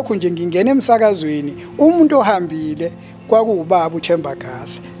kwenzeka lokho nje ngingena emsakazweni umuntu ohambile kwakuubaba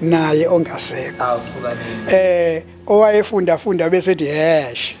uThembagasi naye ongasekho owayefunda bese ethi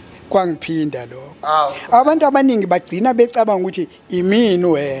hash kwangiphinda lokho abantu abaningi bagcina becabanga ukuthi imini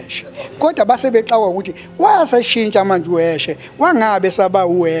uHeshe kodwa base bexawa ukuthi wasashintsha manje uHeshe wangabe saba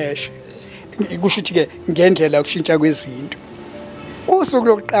uHeshe kusho ukuthi ke ngendlela yokushintsha kwezinto usuku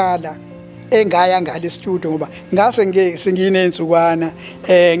lokuqala engaya ngale studio ngoba ngase sengiyinensukwana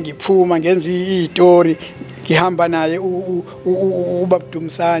ngiphuma ngenza izitori ngihamba naye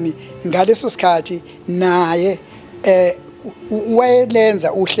ubabdumsani ngaleso sikhathi naye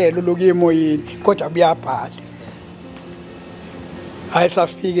wayelenza uhlelo lokuyemoyeni kodwa buyabhala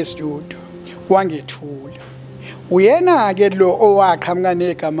ayisafika estudio wangethula uyena ke lo owaqhamuka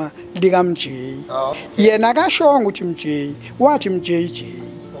negama lika Mjey yena kashonga ukuthi Mjey wathi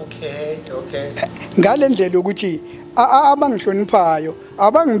Mjey ngale ndlela ukuthi abangihloniphayo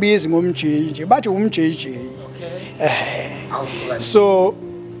abangibizi ngomJey nje bathi umJey so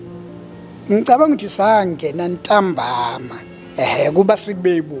ngicabanga ukuthi sangena ntambama kuba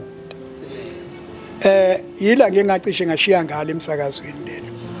sikube ibunda yila ngingacishe ngashiya ngale emsakazweni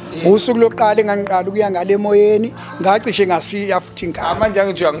lelo usuku lokuqala engangiqala ukuya ngale emoyeni ngacishe ngasiya futhi ngama manje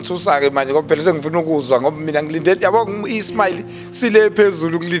ngithi uyangithusa ke manje ngoba phela sengifuna ukuzwa ngoba mina ngilindele yabo ismile sile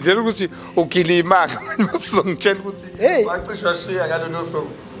phezulu ngilindele ukuthi ugilima manje basizongitshela ukuthi wacishe washiya ngalelo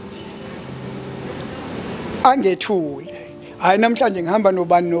suku angethule hayi namhlanje ngihamba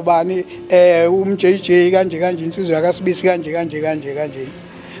nobani umJJ kanje insizwe yakasibisi kanje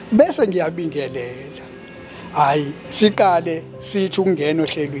bese ngiyabingelela hayi siqale sithi ungena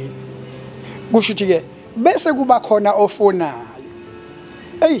ohlelweni kusho ukuthi ke bese kuba khona ofonayo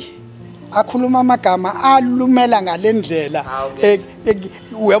akhuluma amagama alumela ngalendlela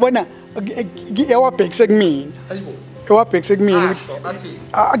uyabona ewabhekise kumina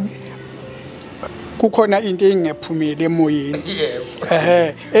kukhona into engephumile emoyeni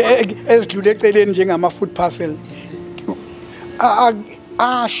ezidlule eceleni njengama food parcel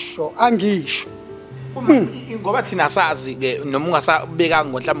asho angisho ngoba thina sazi ke noma ungasabeka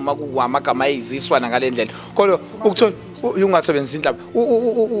mhlawumbe makuwamagama ayiziswa ngalendlela kodwa ukuthola ungasebenzisa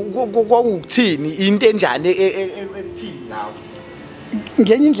indlaba kwakuthini into enjani ekuthini lawo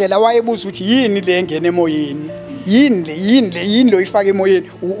ngenye indlela wayebuza ukuthi yini le engene emoyeni yini lo ifaka emoyeni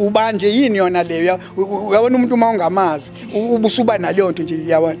ubanje yini yona leyo uyabona umuntu uma ungamazi ubusuba naleyo nto nje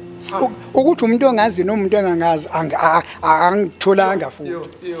yabona ukuthi umuntu ongazi noma umuntu engangazi angitholanga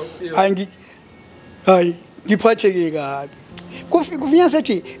futhi hayi ngiphatheke kabi kufinya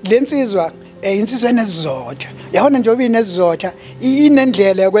sethi lensizwa insizwe enezizotha yabona njengoba inezizotha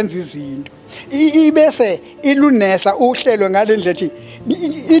inendlela yokwenza izinto ibese ilunesa uhlelo ngalendlela ethi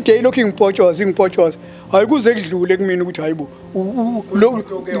iday lokhu ngimpotshoza hayi kuze kudlule kumina ukuthi hayibo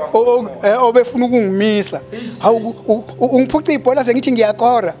obefuna ukungimisa hawu ungiphuca ibhola sengithi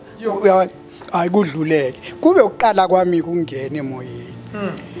ngiyakora hayi kudluleke kube uqala kwami kungena emoyeni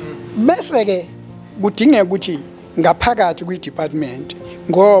bese ke kudingeka ukuthi ngaphakathi kwi-department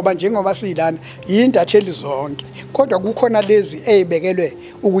ngoba njengoba silana yintatheli zonke kodwa kukhona lezi ezibekelwe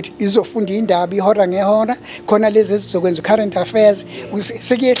ukuthi izofunda indaba ihora ngehora khona lezi ezizokwenza current affairs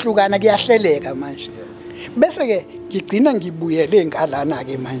sekuyehlukana kuyahleleka manje bese ke ngigcina ngibuyele ngalana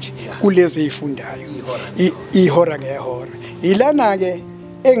ke manje kulezi ezifundayo ihora ngehora ilana ke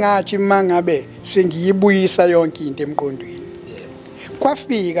engathi mangabe sengiyibuyisa yonke into emqondweni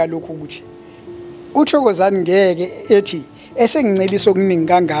kwafika lokhu ukuthi uThokozani ngeke ethi esengiceliso okuningi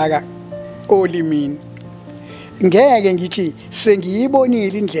kangaka olimini ngeke ngithi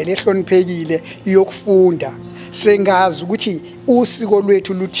sengiyibonile indlela ehloniphekile yokufunda sengazi ukuthi usiko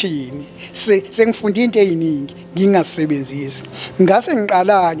lwethu luthini sengifunda into eziningi ngingasebenzisi ngase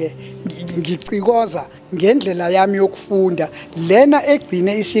ngiqala ke ngicikoza ngendlela yami yokufunda lena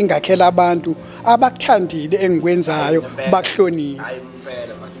egcine isingakhela abantu abakuthandile engikwenzayo bakuhlonile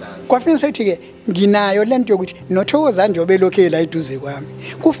kwafina sethi ke nginayo lento yokuthi noThokozani njobe lokhe la eduze kwami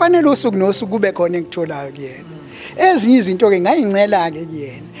kufanele usuku nosuku kube khona engitholayo kuyena ezinye izinto ke ngayincela ke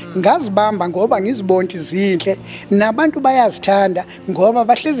kuyena ngazibamba ngoba ngizibonta izinhle nabantu bayazithanda ngoba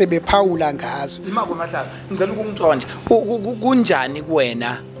bahleze bephawula ngazo imako mahlala ngicela ukungitshontsha kunjani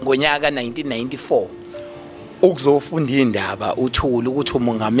kuwena ngonyaka 1994 ukuzofunda indaba uthula ukuthi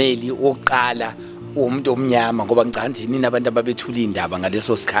umongameli wokuqala umuntu omnyama ngoba ngicanda nini abantu ababethula indaba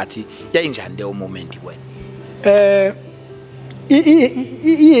ngaleso sikhathi yayinjani leyo moment wena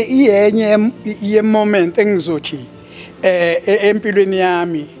iyenye ye moment engizothi empilweni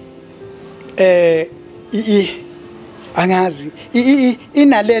yami angazi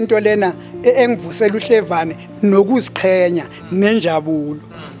inalento lena engivusela uhlevane nokuziqhenya nenjabulo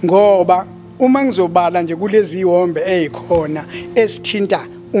ngoba uma ngizobala nje kulezi ihombe ezikhona esithinta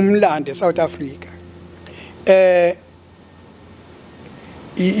umlando eSouth Africa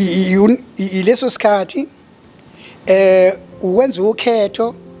ileso sikhathi ukwenza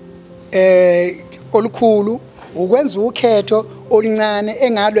ukhetho olukhulu ukwenza ukhetho oluncane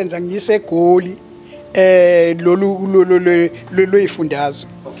engalwenza ngiyise egoli lolu ifundazwe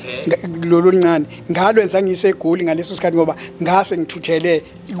lolu ncane ngalwenza ngiyise egoli ngaleso sikhathi ngoba ngase ngithuthele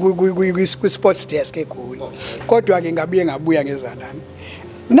ku sports desk egoli kodwa ke ngabuye ngabuya ngezalana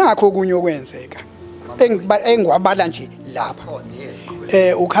nakho kunye okwenzeka engwabala nje lapha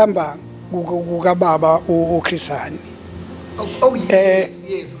ukhamba kukababa uChrisani yes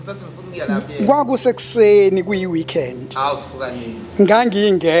ngithathe ngifuna lapha kwakusekuseni kuyi-weekend awusukanini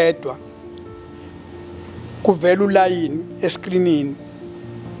ngangingedwa kuvela ulayini escreenini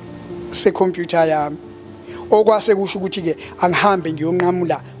secomputer yami okwase kusho ukuthi ke angihambe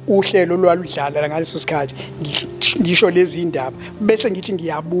ngiyonqamula uhlelo olwaludlala ngaleso sikhathi ngisho lezi indaba bese ngithi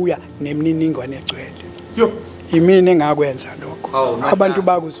ngiyabuya nemniningwane egcwele yo imini engakwenza lokho abantu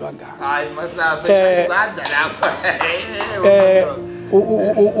bakuzwa ngakho hayi mahlase izandla lapha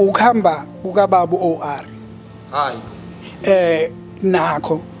ukhamba kukababa OR hayi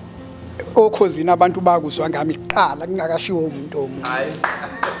nakho okhozini abantu bakuzwa ngami iqala ngingakashiwo umuntu omunye hayi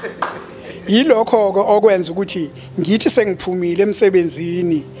yilokho okwenza ukuthi ngithi sengiphumile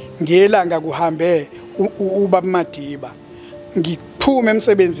emsebenzini ngelanga kuhambe ubaba Madiba ngiphume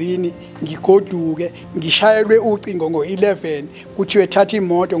emsebenzini ngigoduke ngishayelwe ucingo ngo11 kuthiwe thatha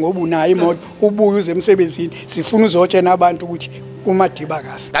imoto ngoba unayo imoto ubuye uze emsebenzini sifuna uzotshena abantu ukuthi uMadiba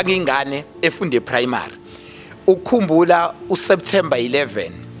kasi ngingane efunde primary ukukhumbula uSeptember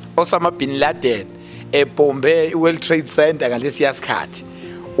 11 Osama bin Laden ebombe iWorld Trade Center ngalesiya sikhathi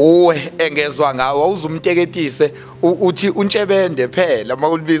uwe engezwa ngawo awuzumteketise uthi untshebende phela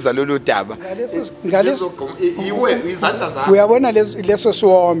makulibiza lolu daba ngaleso iwe izandla zakho uyabona leso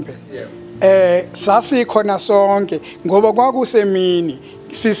siwombe sasikhona sonke ngoba kwakusemini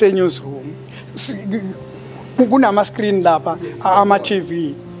sise newsroom kunama screen lapha ama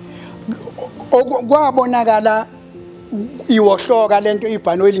TV kwabonakala iwohloka lento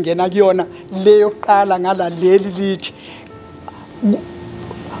ibhano elingena kuyona leyo qala ngala leli lithi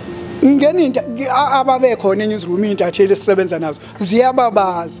ngene into ababe khona enewsroom intatheli esisebenza nazo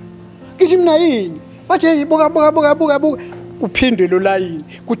ziyababaza ngithi mina yini bathi hey buka uphindwe lo line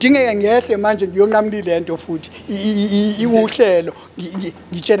kudingeka ngehle manje ngiyonqamla lento futhi iuhlelo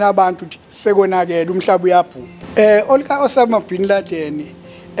ngitshena abantu ukuthi sekonakela umhlaba uyabhuka olika Osama bin Laden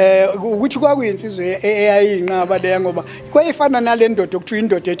ukuthi kwakuyinsizwe eyayinqaba leya ngoba kwayifana nalendoda okuthiwa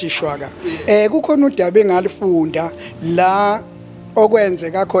indoda ethi shwaka kukhona udaba engalifunda la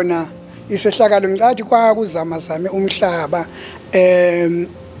okwenzeka khona isehlakalo ngicathi kwakuzamazame umhlaba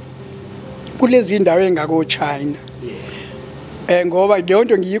kulezi indawo engako China ngoba leyo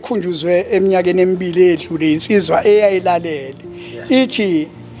nto ngiyikhunjuzwe eminyakeni emibili edlule insizwa eyayilalele ithi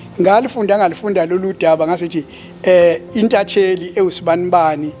ngalifunda lolu daba ngasithi intatheli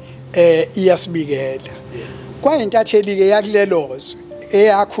ewusibanibani iyasibikela kwayintatheli ke yakulelozwe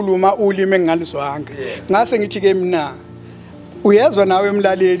eyakhuluma ulimi engingalizwanga ngase ngithi ke mina uyezwa nawe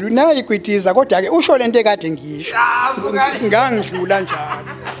emlaleli unayigwitiza kodwa ke usho lento ekade ngisho ngangidlula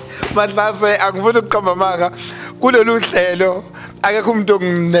njalo Mahlase angifuni ukuqamba amanga kulolu hlelo akekho umuntu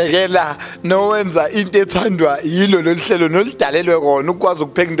onginekela nowenza into ethandwa yilo lolu hlelo nolidalelwe kona ukwazi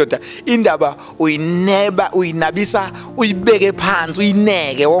ukupheka indoda indaba uyinabisa uyibeke phansi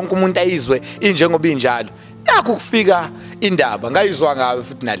uyineke wonke umuntu ayizwe injengoba injalo nakho kufika indaba ngayizwa ngawe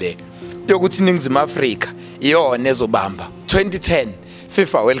futhi nale yokuthi iningizimu Afrika iyona ezobamba 2010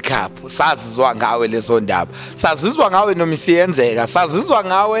 FIFA World Cup sazizwa ngawe lezo ndaba sazizwa ngawe noma isiyenzeka sazizwa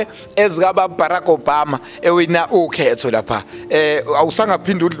ngawe ezikaba Barack Obama ewina ukhetho lapha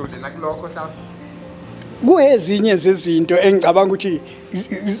awusangaphinda udlule nakulokho mhlawumbe kuyezinye zezinto engicabanga ukuthi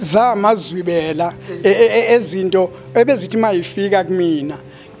zamazwibela ezinto ebezithi mayifika kumina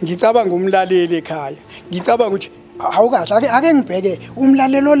ngicabanga umlaleli ekhaya ngicabanga ukuthi awukahle ake ngibheke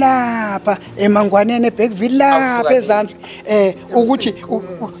umlalelo lapha eMangwanene eBackville lapha ezansi ukuthi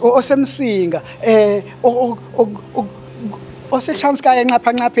osemsinga oseTranskei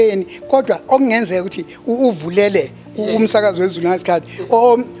enqaphanqapheni kodwa okungenzeka ukuthi uvulele umsakazo wezulu ngesikhathi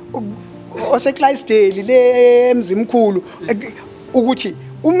oseClydesdale le emzimkhulu ukuthi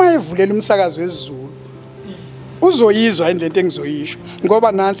uma evulela umsakazo wesiZulu uzoyizwa indlento engizoyisho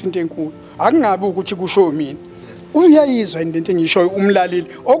ngoba nansi into enkulu akungabe ukuthi kusho mina uyayizwa indlento engishoyo umlaleli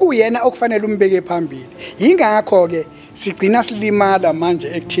okuyena okufanele umbeke phambili ingakho ke sigcina silimala manje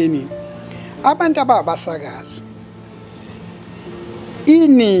ekutheni abantu ababasakazi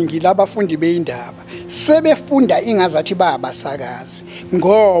iningi labafundi beindaba sebefunda ingazathi bayabasakazi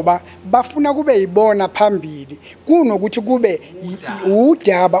ngoba bafuna kube yibona phambili kunokuthi kube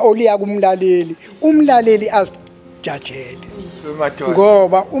udaba oliya kumlaleli umlaleli azijajele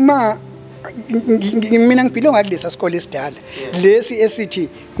ngoba uma mina ngiphile ngakulesa sikole esidala lesi esithi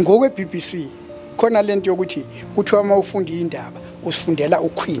ngokwe BBC khona lento yokuthi kuthiwa uma ufunda indaba usifundela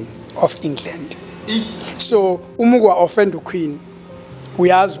uQueen of England so uma ukwa offend uQueen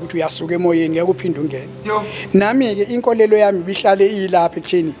uyazi ukuthi uyasuka emoyeni ngeke uphinde ungene nami ke inkolelo yami bihlale ilapha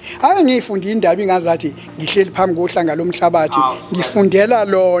ekutheni ake ngifunda indaba ingazathi ngihleli phambi kohlanga lomhlabathi ngifundela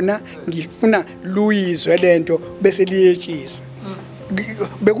lona ngifuna luyizwe lento bese liyetshisa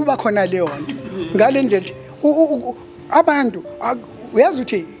bekuba khona leyo nto ngale ndlela abantu uyazi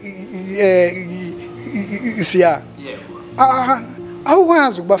ukuthi siya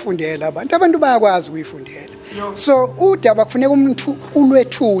awukwazi ukubafundela abantu bayakwazi ukuyifundela so udaba kufuneka umuntu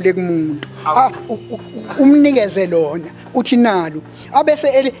ulwethule kumuntu umnikeze lona uthi nalo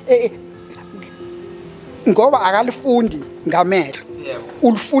abese ngoba akalifundi ngamehlo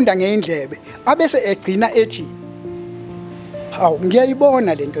ulifunda ngeindlebe abese egcina ethi hawu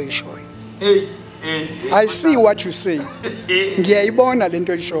ngiyayibona lento oyishoyo I see what you say ngiyayibona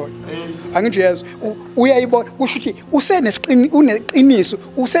lento oyishoyo angithi yazi uyayibona kusho ukuthi uneqiniso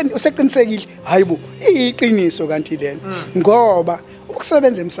useqinisekile hayibo iqiniso kanti lena ngoba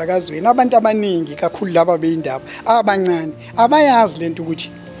ukusebenza emsakazweni abantu abaningi kakhulu laba beindaba abancane abayazi lento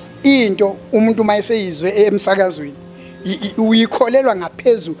ukuthi into umuntu mayeseyizwe emsakazweni uyikholelwa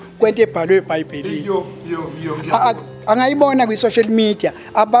ngaphezulu kwento ebhalwe eBhayibhelini angayibona kwi social media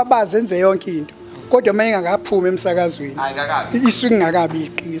ababazenze yonke into kodwa manje ngakaphuma emsakazweni isuku ngakabi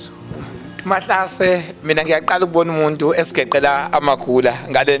iqiniso Mahlase mina ngiyaqala ukubona umuntu esigeqela amagula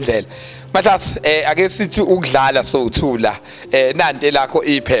ngalendlela Mahlase ake sithi ukudlala sowuthula nanti lakho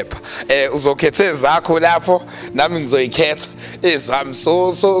iphepha uzokhetha ezakho lapho nami ngizoyikhetha ezami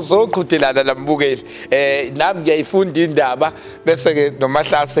zoqhudelana lambukeli nami ngiyayifunda indaba bese ke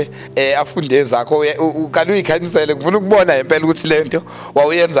noMahlase afunde ezakho ukala uyikhanisele ngifuna ukubona impela ukuthi lento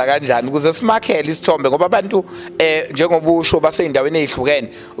wawuyenza kanjani ukuze simakhele isithombe ngoba abantu njengoba usho baseyindaweni ezihlukene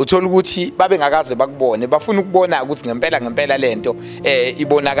uthola ukuthi babe ngakaze bakubone bafuna ukubona ukuthi ngempela lento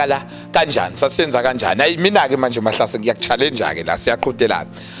ibonakala kanjani sasenza kanjani ayi mina ke manje Mahlase ngiyakuchallenge ke la siyaqhudelana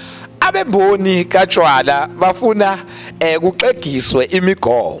abemboni kaTshwala bafuna kuxegiswe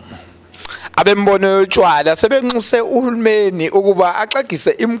imigomo abembono yotshwala sebenxuse uhulumeni ukuba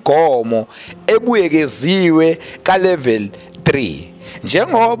axegise imigomo ebuyekeziwe ka level 3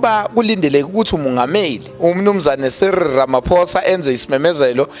 njengoba kulindeleke ukuthi umongameli umnumzane Cyril Ramaphosa enze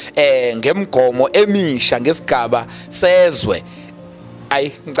isimemezelo ngemigomo emisha ngesigaba sezwe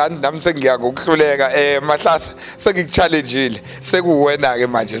ayi ngicela nami sengiyaga ukuhluleka Mahlase sengikuchallengeile sekuwena ke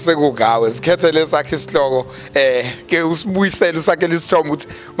manje sekugawe sikhethele sakhe isihloko ke usibuyisele usakhele isithombe ukuthi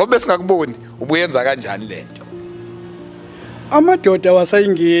ngoba singakuboni ubuyenza kanjani lento amadoda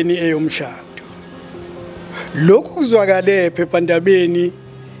wasayingeni eyomshado lokhu kuzwakale ephephandabeni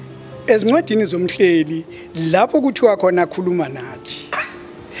ezincwadini zomhleli lapho kuthiwa khona khuluma nathi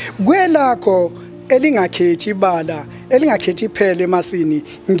kwelakho elingakhethi ibala elingakhethi iphele emasini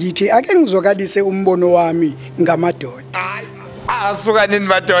ngithi ake ngizwakalise umbono wami ngamadoda asuka nini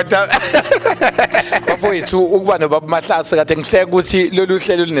madoda bafowethu ukuba nobaba Mahlase kade ngihleke ukuthi lolu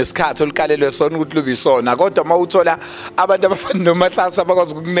hlelo lunesikhathi olukalelwe sona ukuthi lubisona kodwa mawuthola abantu abafana noMahlase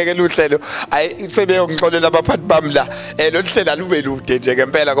abakwazi ukukunekela uhlelo ayi sebeyongixolela abaphathi bami la lolu hlelo alube lude nje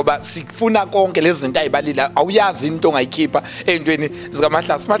ngempela ngoba sifuna konke lezi zinto ayibalila awuyazi into ongayikhipha ezintweni zika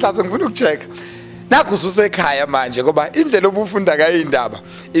Mahlase ngifuna ukuchecka nakho ususekhaya manje ngoba indlela obufunda ngayo indaba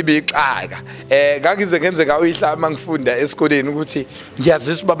ibixaka ngakize ngenzeka uyihlama ngifunda esikoleni ukuthi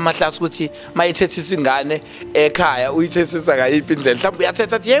ngiyazisa ubaba Mahlase ukuthi mayithethisa ingane ekhaya uyithethisa ngayiphi indlela mhlawumbe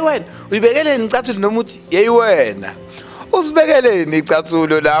uyathetha athi hey wena uyibekeleni icathulo noma uthi hey wena usibekeleni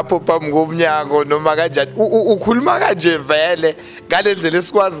icathulo lapho phambi komnyango noma kanjani ukhuluma kanje vele ngalendlela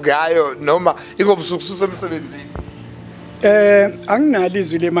esikwazi ngayo noma ingobusuku susemsebenzini anginalo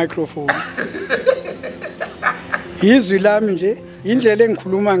izwi le microphone izwi lami nje indlela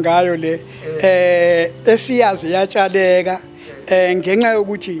engikhuluma ngayo le esiyazi yatshaleka ngenxa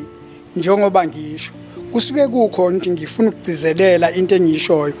yokuthi njengoba ngisho kusuke kukhona ukuthi ngifuna ukugcizelela into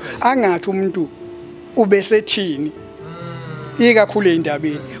engiyishoyo angathi umuntu ubesethini ikakhulu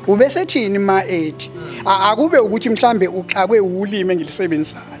endabeni ubesethini ma ethi akube ukuthi mhlambe uxakwe ulimi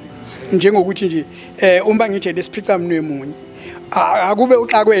engilisebenzisayo njengokuthi nje uma ngithi lesiphica mnwemunye akube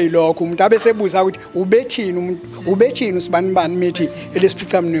uxakwe yilokho umuntu abesebuza ukuthi ubethini umuntu ubethini usibanibani methi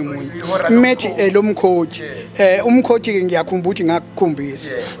lesiphica mnwemunye methi lomkhothi umkhothi ke ngiyakhumbula ukuthi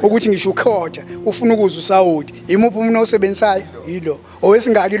ngakukhombisa ukuthi ngisho ukhotha ufuna ukuza usawoti imuphi umuntu osebenzayo yilo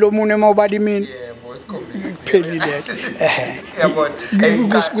owesingaki lo muntu emawubali mina phelile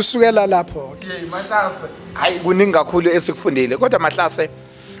kusukela lapho ke Mahlase hayi kuningi kakhulu esikufundile kodwa Mahlase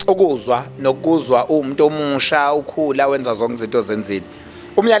ukuzwa nokuzwa umuntu omusha ukhula wenza zonke izinto zenzile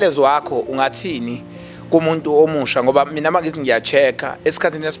umyalezo wakho ungathini kumuntu omusha ngoba mina mangithi ngiyachecka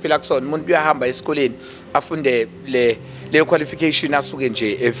esikhathini esiphila kusona umuntu uyahamba esikoleni afunde le qualification asuke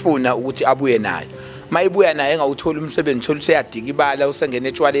nje efuna ukuthi abuye nayo mayibuya naye engawuthola umsebenzi uthola useyadika ibala usengena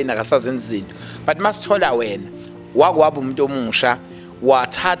etshwaleni akasazenza izinto but masithola wena wakwaba umuntu omusha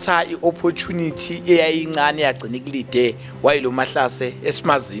wathatha iopportunity eyayincane yagcina ikulide wayilo Mahlase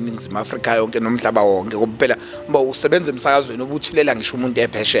esimazini ngizima Afrika yonke nomhlaba wonke ngoba phela mba usebenza emsakazweni obuthilela ngisho umuntu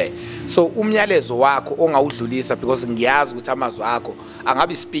ephesheya so umyalezo wakho ongawudlulisa because ngiyazi ukuthi amazwi akho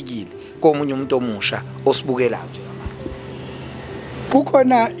angabe isipikile komunye umuntu omusha osibukelayo nje manje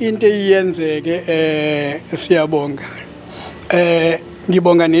kukhona into eyenzeke Siyabonga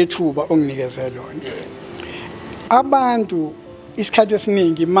ngibonga nethuba onginikeze lona abantu isikhathi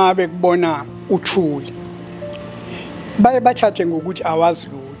esiningi mabe kubona uthuli baye bathathe ngokuthi awazi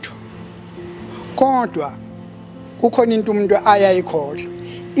lutho kodwa kukhona into umuntu ayayikhohle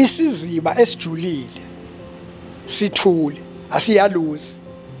isiziba esijulile sithule asiyaluzi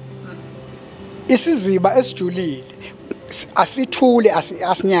isiziba esijulile asithule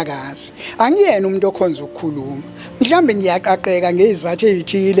asinyakazi angiyena umuntu okhonza ukukhuluma mhlambe ngiyaqaqeka ngezathu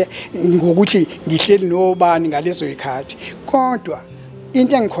ezithile ngokuthi ngihleli nobani ngalezo ikhathi kodwa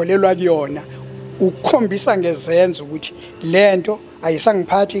into engikholelwa kuyona ukukhombisa ngezenzo ukuthi lento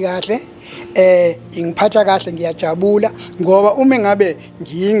ayisangiphathi kahle ingiphatha kahle ngiyajabula ngoba uma ngabe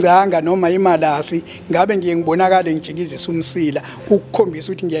ngiyingcanga noma imalasi ngabe ngiyengibonakala ngijikizisa umsila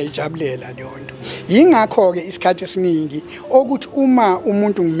ukukhombisa ukuthi ngiyayijabulela lento yingakho ke isikhathi esiningi ukuthi uma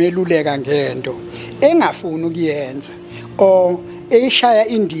umuntu ngimeluleka ngento engafuni ukuyenza eshaya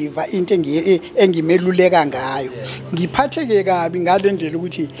indiva into engimeluleka ngayo ngiphatheke kabi ngalendlela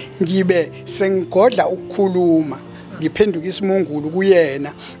ukuthi ngibe sengigodla ukukhuluma ngiphenduka isimungulu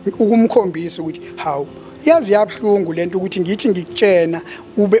kuyena ukumkhombisa ukuthi hawu yazi yabhlungu lento ukuthi ngithi ngikutshena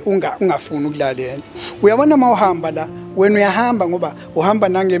ube ungafuni ukulalela uyabona mawuhamba la wena uyahamba ngoba uhamba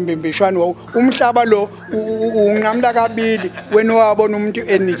nangembembeshwano umhlaba lo unqamla kabili wena wabona umuntu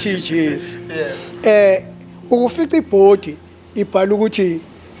enithijezi ukufica ibhodi ibhala ukuthi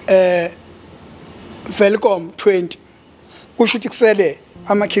Velcom 20 kusho ukuthi kusele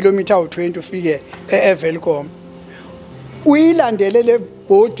amakhilomitha awu20 ufike eVelcom uyilandele le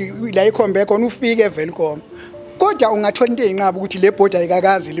bhodi la ikhombe khona ufike eVelcom kodwa ungathola into eyinqaba ukuthi le bhodi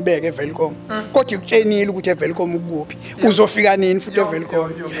ayikakazi libeke eVelcom kodwa ukutshenile ukuthi eVelcom ukuphi uzofika nini futhi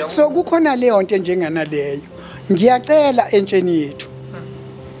eVelcom so kukhona leyo nto njengana leyo ngiyacela entsheni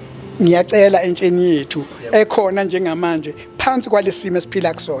yethu ekhona njengamanje phansi kwalesimo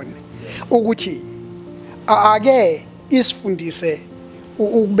esiphila kusona ukuthi ake isifundise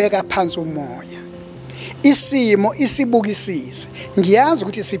ukubeka phansi umoya isimo isibukisise ngiyazi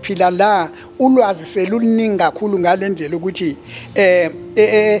ukuthi siphila la ulwazi seluluningi kakhulu ngalendlela ukuthi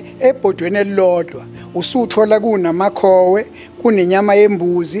ebhodweni elilodwa usuthola kunamakhowe kunenyama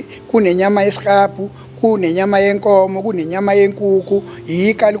yembuzi kunenyama yesihabu kunenyama yenkomo kunenyama yenkukhu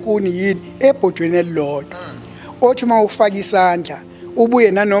yikalikuni yini ebhodweni elilodwa othi mawufaka isandla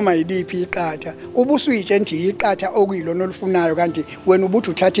ubuye nanoma yiliphi iqatha ubusuyitshe nje iqatha okuyilona olufunayo kanti wena ubuthi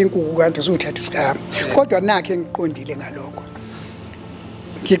uthatha inkukhu kanti usuthatha isihabu kodwa nakhe ngiqondile ngalokho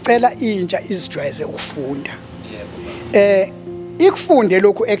ngicela intsha izijwayeze ukufunda ikufunde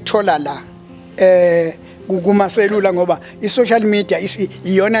lokhu ekuthola la kumaselula ngoba i-social media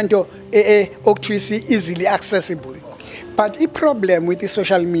iyona nto okuthiwa easily accessible but i-problem with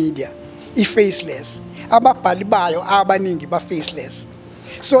i-social media i-faceless ababhali bayo abaningi ba-faceless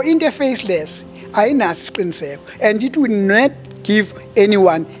so into e-faceless ayinaso isiqiniseko and it will not give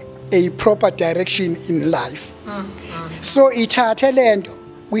anyone a proper direction in life so ithathe lento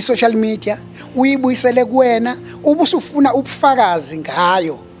kwi-social media uyibuyisele kuwena ubusufuna ubufakazi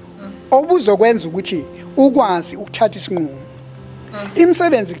ngayo obuzokwenza ukuthi ukwazi ukuthatha isinqumo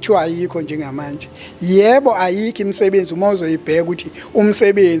Imisebenzi kuthiwa ayikho njengamanje. Yebo ayikho imisebenzi uma uzoyibheka ukuthi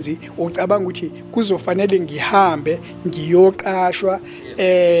umsebenzi ucabanga ukuthi kuzofanele ngihambe ngiyoqashwa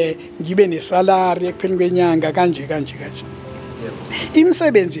ngibe nesalary ekupheleni kwenyanga kanje.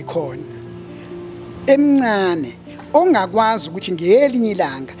 Imisebenzi khona emncane ongakwazi ukuthi ngelinye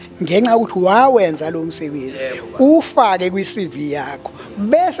ilanga ngenxa ukuthi wawenza lo msebenzi ufake kwi-CV yakho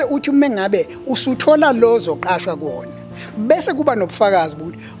bese uthi mengabe usuthola lozo qashwa kuona bese kuba nobufakazi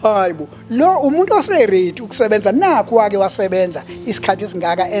ukuthi hayibo lo umuntu oseready ukusebenza nakho wake wasebenza isikhathi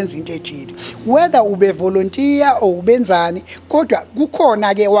esingaka enza into ejile whether ube volunteer or ubenzani kodwa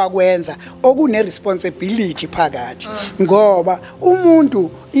kukhona ke wakwenza okune responsibility phakathi ngoba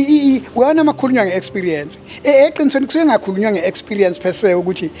umuntu uyana makhulunywa ngeexperience eqinisweni kusuke ngakhulunywa ngeexperience phese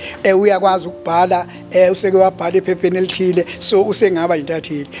ukuthi uyakwazi ukubhala useke wabhala ephepheni elithile so usengaba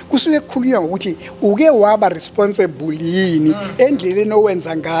intatheli kusuke kukhulunywa ngokuthi uke waba responsible yini endleleni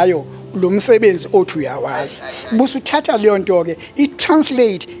owenza ngayo lo msebenzi othi uyawazi busuthatha leyo nto ke it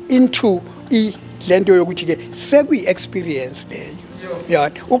translate into lento yokuthi ke sekuyi experience leyo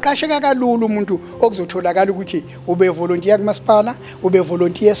yeah uqasheka kalulu umuntu okuzotholakala ukuthi ube volunteer kumasipala ube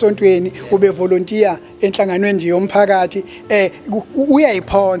volunteer esontweni ube volunteer enhlanganweni nje yomphakathi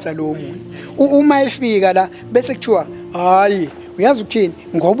uyayiphonsa lo muntu uma efika la bese kuthiwa hayi uyazi ukuthini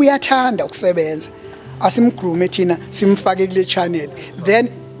ngoba uyathanda ukusebenza asimgrume thina simfake kule channel then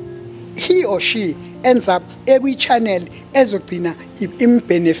he or she ends up every channel ezogcina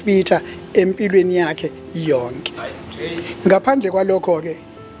imbenefita empilweni yakhe yonke ngaphandle kwalokho ke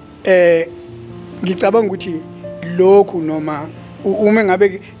ngicabanga ukuthi lokhu noma uma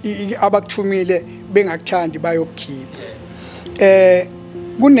ngabe abakuthumile bengakuthandi bayokukhipha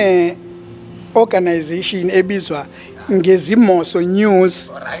kune organization ebizwa ngezimoso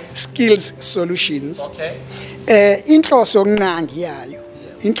news skills solutions inhloso nqangi yayo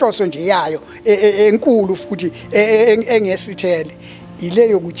inhloso nje yayo enkulu futhi engesithele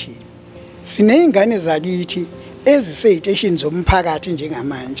ileyo ukuthi sinezingane zakithi eziseyiteshini zomphakathi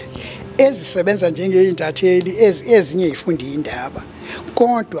njengamanje ezisebenza njengeintatheli ezinye izifunda indaba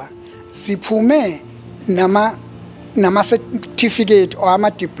kodwa siphume nama certificate or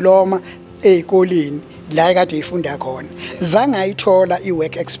ama diploma ezikoleni la kade ifunda khona zangayithola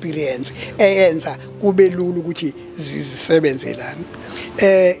iwork experience eyenza kube lula ukuthi zisebenzelana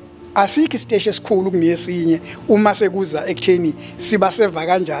asikho isiteshi esikhulu kunesinye uma sekuza ekutheni siba seva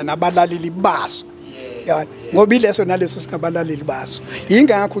kanjani abalaleli baso yabona ngoba ileso naleso singabalaleli baso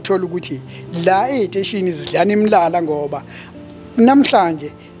ingakho uthola ukuthi la eziteshini zidlana imlala ngoba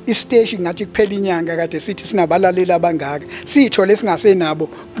namhlanje isiteshi ngathi kuphela inyanga kade sithi sinabalaleli abangaka sithole singasenabo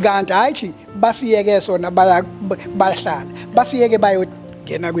kanti hayi basiyeke sona bayahlala basiyeke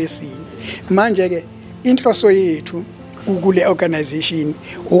bayongena kwesinye manje ke inhloso yethu kule organization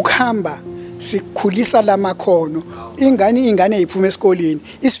ukuhamba sikhulisa lamakhono ingane eziphuma esikoleni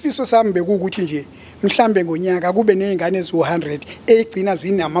isifiso sami bekukuthi nje mhlambe ngonyaka kube nezingane ezu100 egcina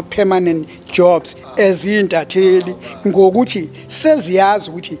zinama permanent jobs ezintatheli ngokuthi seziyazi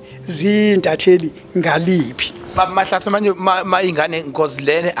ukuthi zintatheli ngaliphi mahlase manje ingane because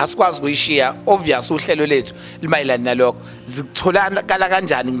lene asikwazi ukuyishiya obvious uhlelo lethu limayelana nalokho zikutholakala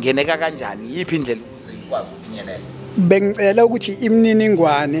kanjani ngeneka kanjani yipi indlela ukuze ikwazi ufinyelela bengicela ukuthi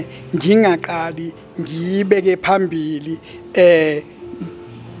imininingwane ngingaqali ngiyibeke phambili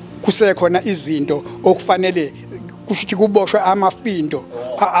kusekhona izinto okufanele kushithi kuboshwe amafindo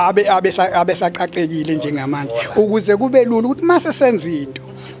abe saqaqekile njengamanje ukuze kube lula ukuthi mase senza into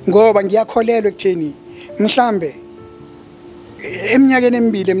ngoba ngiyakholelwa ekutheni mhlambe eminyakeni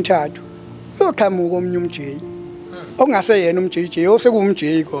emibili emithathu uyoqhamuka omnye umjey ongase yena umjey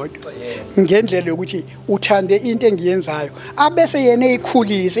osekumjey kodwa ngendlela yokuthi uthande into engiyenzayo abese yena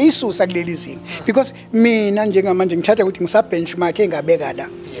eyikhulise isusa kuleli zinga because mina njengamanje ngithatha ukuthi ngisa benchmark engabeka la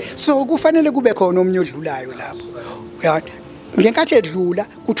so kufanele kube khona omnye odlulayo lapho uyabona ngenkathi edlula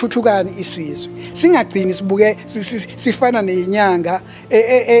kuthuthukana isizwe singagcini sibuke sifana nezinyanga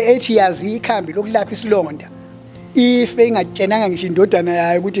ethi yazi ikhambi lokulapha isilonda ife ingatshenanga ngisho indodana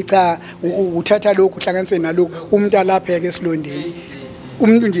yayo ukuthi cha uthatha lokhu uhlanganise nalokhu umuntu alapheke esilondeni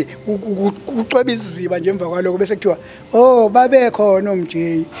umuntu nje ucweba iziziba nje emva kwaloko bese kuthiwa oh babe khona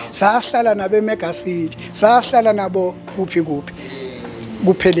uMjey sasihlala nabe Mega City sasihlala nabo kuphi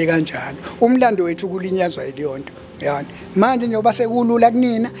kuphele kanjalo umlando wethu kulinyazwa ileyo nto yona manje njengoba sekulula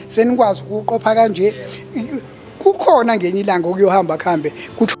kunina senikwazi ukuqopha kanje kukhona ngenye ilanga okuyohamba khambe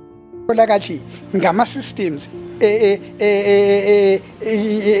kuthola kathi ngama systems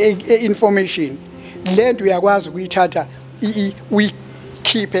information lento uyakwazi ukuyithatha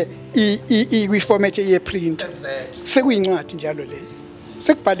uyikhiphe kwi-format ye-print sekuyincwadi njalo leyo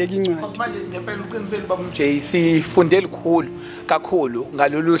sekubhaleka incwadi manje ngempela uqinisele baba Mjey sifunde likhulu kakhulu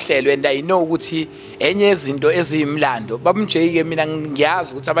ngalolu hlelo and I know ukuthi enye yezinto eziyimlando baba Mjey ke mina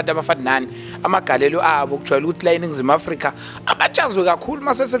ngiyazi ukuthi abantu abafana nani amagalelo abo kujwayele ukuthi la eNingizimu Afrika abatshazwe kakhulu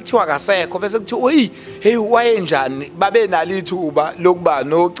mase sekuthiwa kasekho bese kuthiwa oyi hey wayenjani babe nalithuba lokuba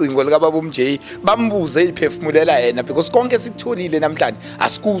nocingo lika baba Mjey bambuze iphefumulela yena because konke sikutholile namhlanje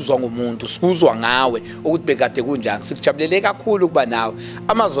asikuzwa ngomuntu sikuzwa ngawe ukuthi bekade kunjani sikujabulele kakhulu kuba nawe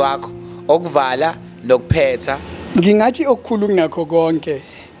amazwi akho okuvala nokuphetha ngingathi okukhulu kunakho konke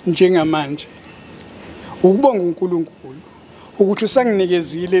njengamanje ukubonga uNkulunkulu ukuthi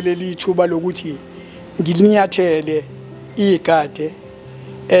usanginikezile leli thuba lokuthi ngilinyathele igade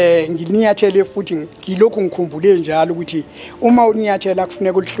ngilinyathele futhi ngilokhu ngikhumbule njalo ukuthi uma ulinyathela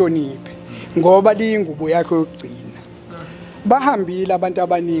kufuneka ulihloniphe ngoba liyingubo yakho yokugcina bahambile abantu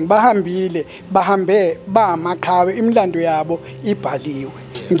abaningi bahambe bamaqhawe imilando yabo ibhaliwe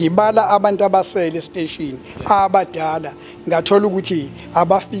ngibala abantu abasele station abadala ngathola ukuthi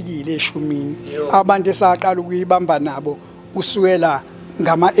abafikile eshumini abantu esaqala ukuyibamba nabo kusukela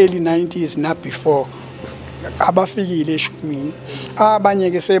ngama early 90s na before abafikile eshumini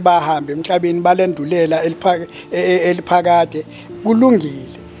abanye ke sebahamba emhlabeni balendulela eliphakade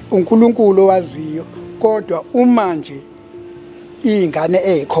kulungile uNkulunkulu owaziyo kodwa uma nje ingane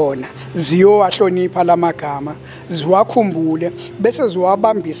ezikhona ziyowahlonipha lamagama ziwakhumbule bese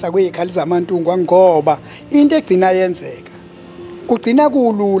ziwabambisa kwezikhali zamantungwa ngoba into egcina yenzeka kugcina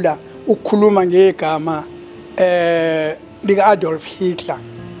kulula ukukhuluma ngegama lika Adolf Hitler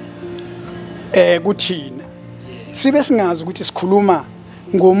kuthina sibe singazi ukuthi sikhuluma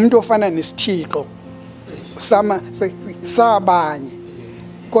ngomuntu ofana nesithixo sabanye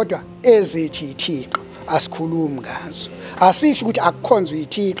kodwa ezithi ithixo asikhulumi ngazo asisho ukuthi akukhonzwe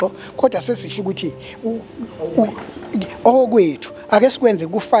ithixo kodwa sesisho ukuthi okwethu ake sikwenze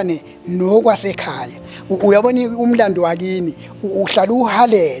kufane nokwasekhaya uyabona umlando wakini uhlala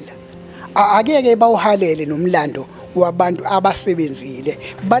uhalela akeke bawuhalele nomlando wabantu abasebenzile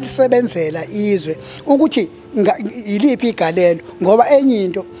balisebenzela izwe ukuthi iliphi igalelo ngoba enye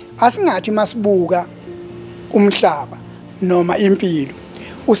into asingathi masibuka umhlaba noma impilo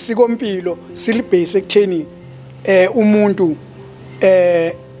usikompilo silibhase ekutheni umuntu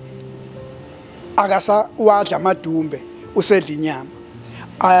akasa wadla amadumbe usedla inyama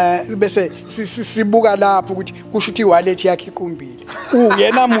bese sibuka lapho ukuthi kusho ukuthi wallet yakhe iqumbile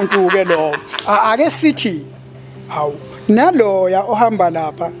uyena umuntu ke lo ake sithi hawu naloya ohamba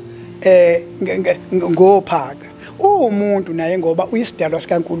lapha ngophaka umuntu naye ngoba uyisidalwa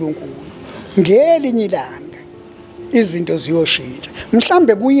sikaNkuluNkulu ngelinye ilanga izinto ziyoshintsha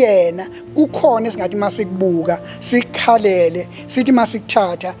mhlambe kuyena kukhona esingathi masikubuka sikhalele sithi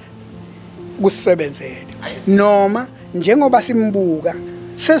masikuthatha kusebenzele noma njengoba simbuka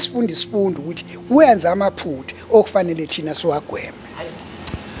sesifunda isifundo ukuthi wenza amaphutha okufanele thina siwagweme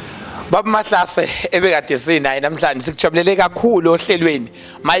Baba Mahlase ebekade sinaye namhlanje sikujabulele kakhulu ohlelweni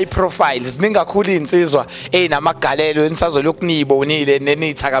my profiles ningakhulu insizwa enamagalelo enisazolokunibo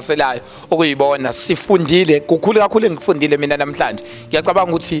nenithakaselayo okuyibona sifundile kukhulu kakhulu engifundile mina namhlanje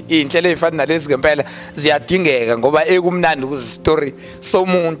ngiyacabanga ukuthi inhlelo ezifana nalezi ngempela ziyadingeka ngoba ekumnandi ukuzistory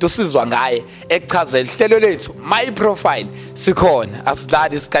somuntu sizwa ngaye ekuchazela ihlelo lethu my profile sikhona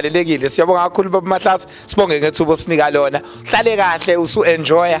asidlali sikalelekile siyabonga kakhulu Baba Mahlase sibonge ngethubo sinika lona hlale kahle usu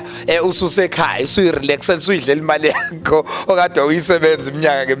enjoy ususekhaya usuyirelaxa usuyidlela imali yakho okade uyisebenza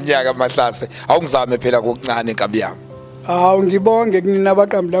iminyaka ngeminyaka Mahlase awungizame phela kokuncane nkabi yami ngibonge kunina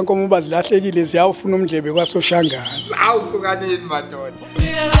abaqambi lankomo bazilahlekile ziyawufuna umdlebe kwaSoshangana awusukaneni madoda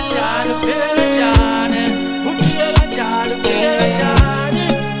ufike kanjani